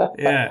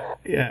yeah.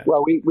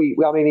 Well,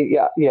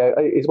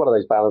 it's one of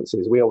those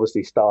balances. We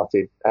obviously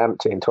started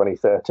AMTE in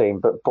 2013,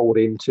 but bought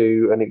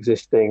into an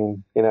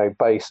existing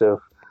base of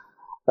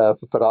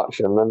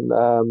production. And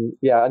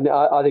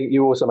I think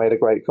you also made a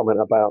great comment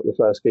about the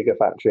first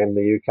gigafactory in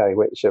the UK,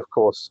 which of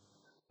course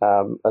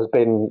has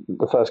been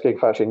the first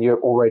gigafactory in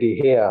Europe already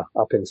here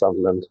up in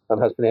Sunderland, and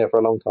has been here for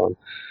a long time.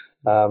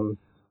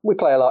 We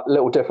play a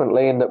little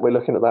differently in that we're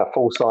looking at that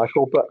full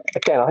cycle, but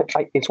again,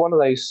 it's one of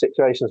those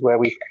situations where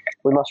we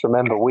must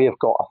remember we have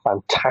got a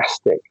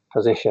fantastic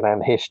position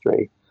and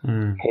history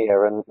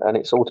here, and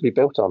it's all to be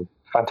built on.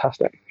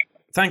 Fantastic.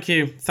 Thank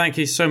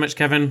you so much,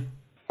 Kevin.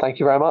 Thank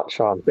you very much,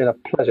 Sean. It's been a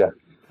pleasure.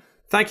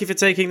 Thank you for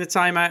taking the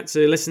time out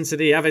to listen to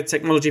the Avid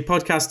Technology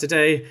podcast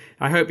today.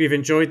 I hope you've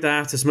enjoyed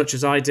that as much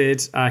as I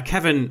did.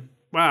 Kevin,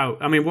 wow,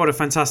 I mean, what a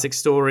fantastic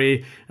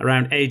story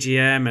around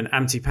AGM and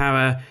AMTE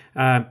Power.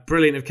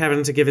 Brilliant of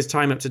Kevin to give his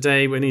time up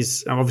today when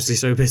he's obviously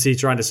so busy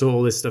trying to sort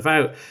all this stuff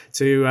out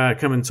to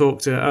come and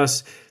talk to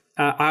us.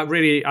 I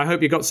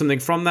hope you got something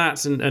from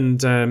that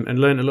and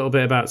learned a little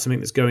bit about something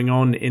that's going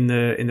on in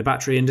the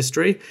battery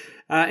industry.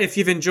 If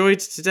you've enjoyed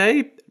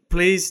today,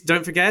 please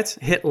don't forget,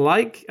 hit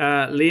like,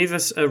 leave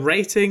us a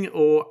rating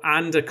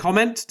and a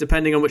comment,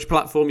 depending on which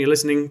platform you're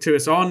listening to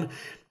us on.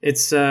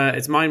 It's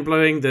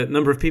mind-blowing the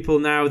number of people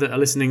now that are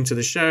listening to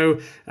the show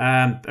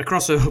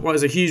across what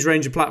is a huge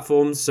range of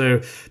platforms. So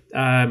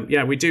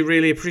we do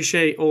really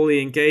appreciate all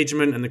the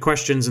engagement and the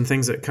questions and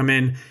things that come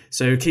in.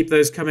 So keep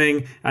those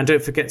coming, and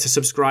don't forget to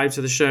subscribe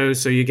to the show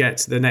so you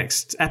get the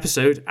next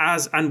episode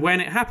as and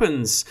when it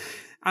happens.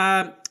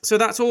 So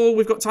that's all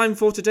we've got time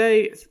for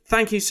today.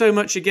 Thank you so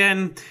much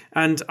again,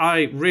 and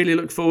I really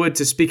look forward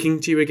to speaking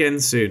to you again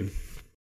soon.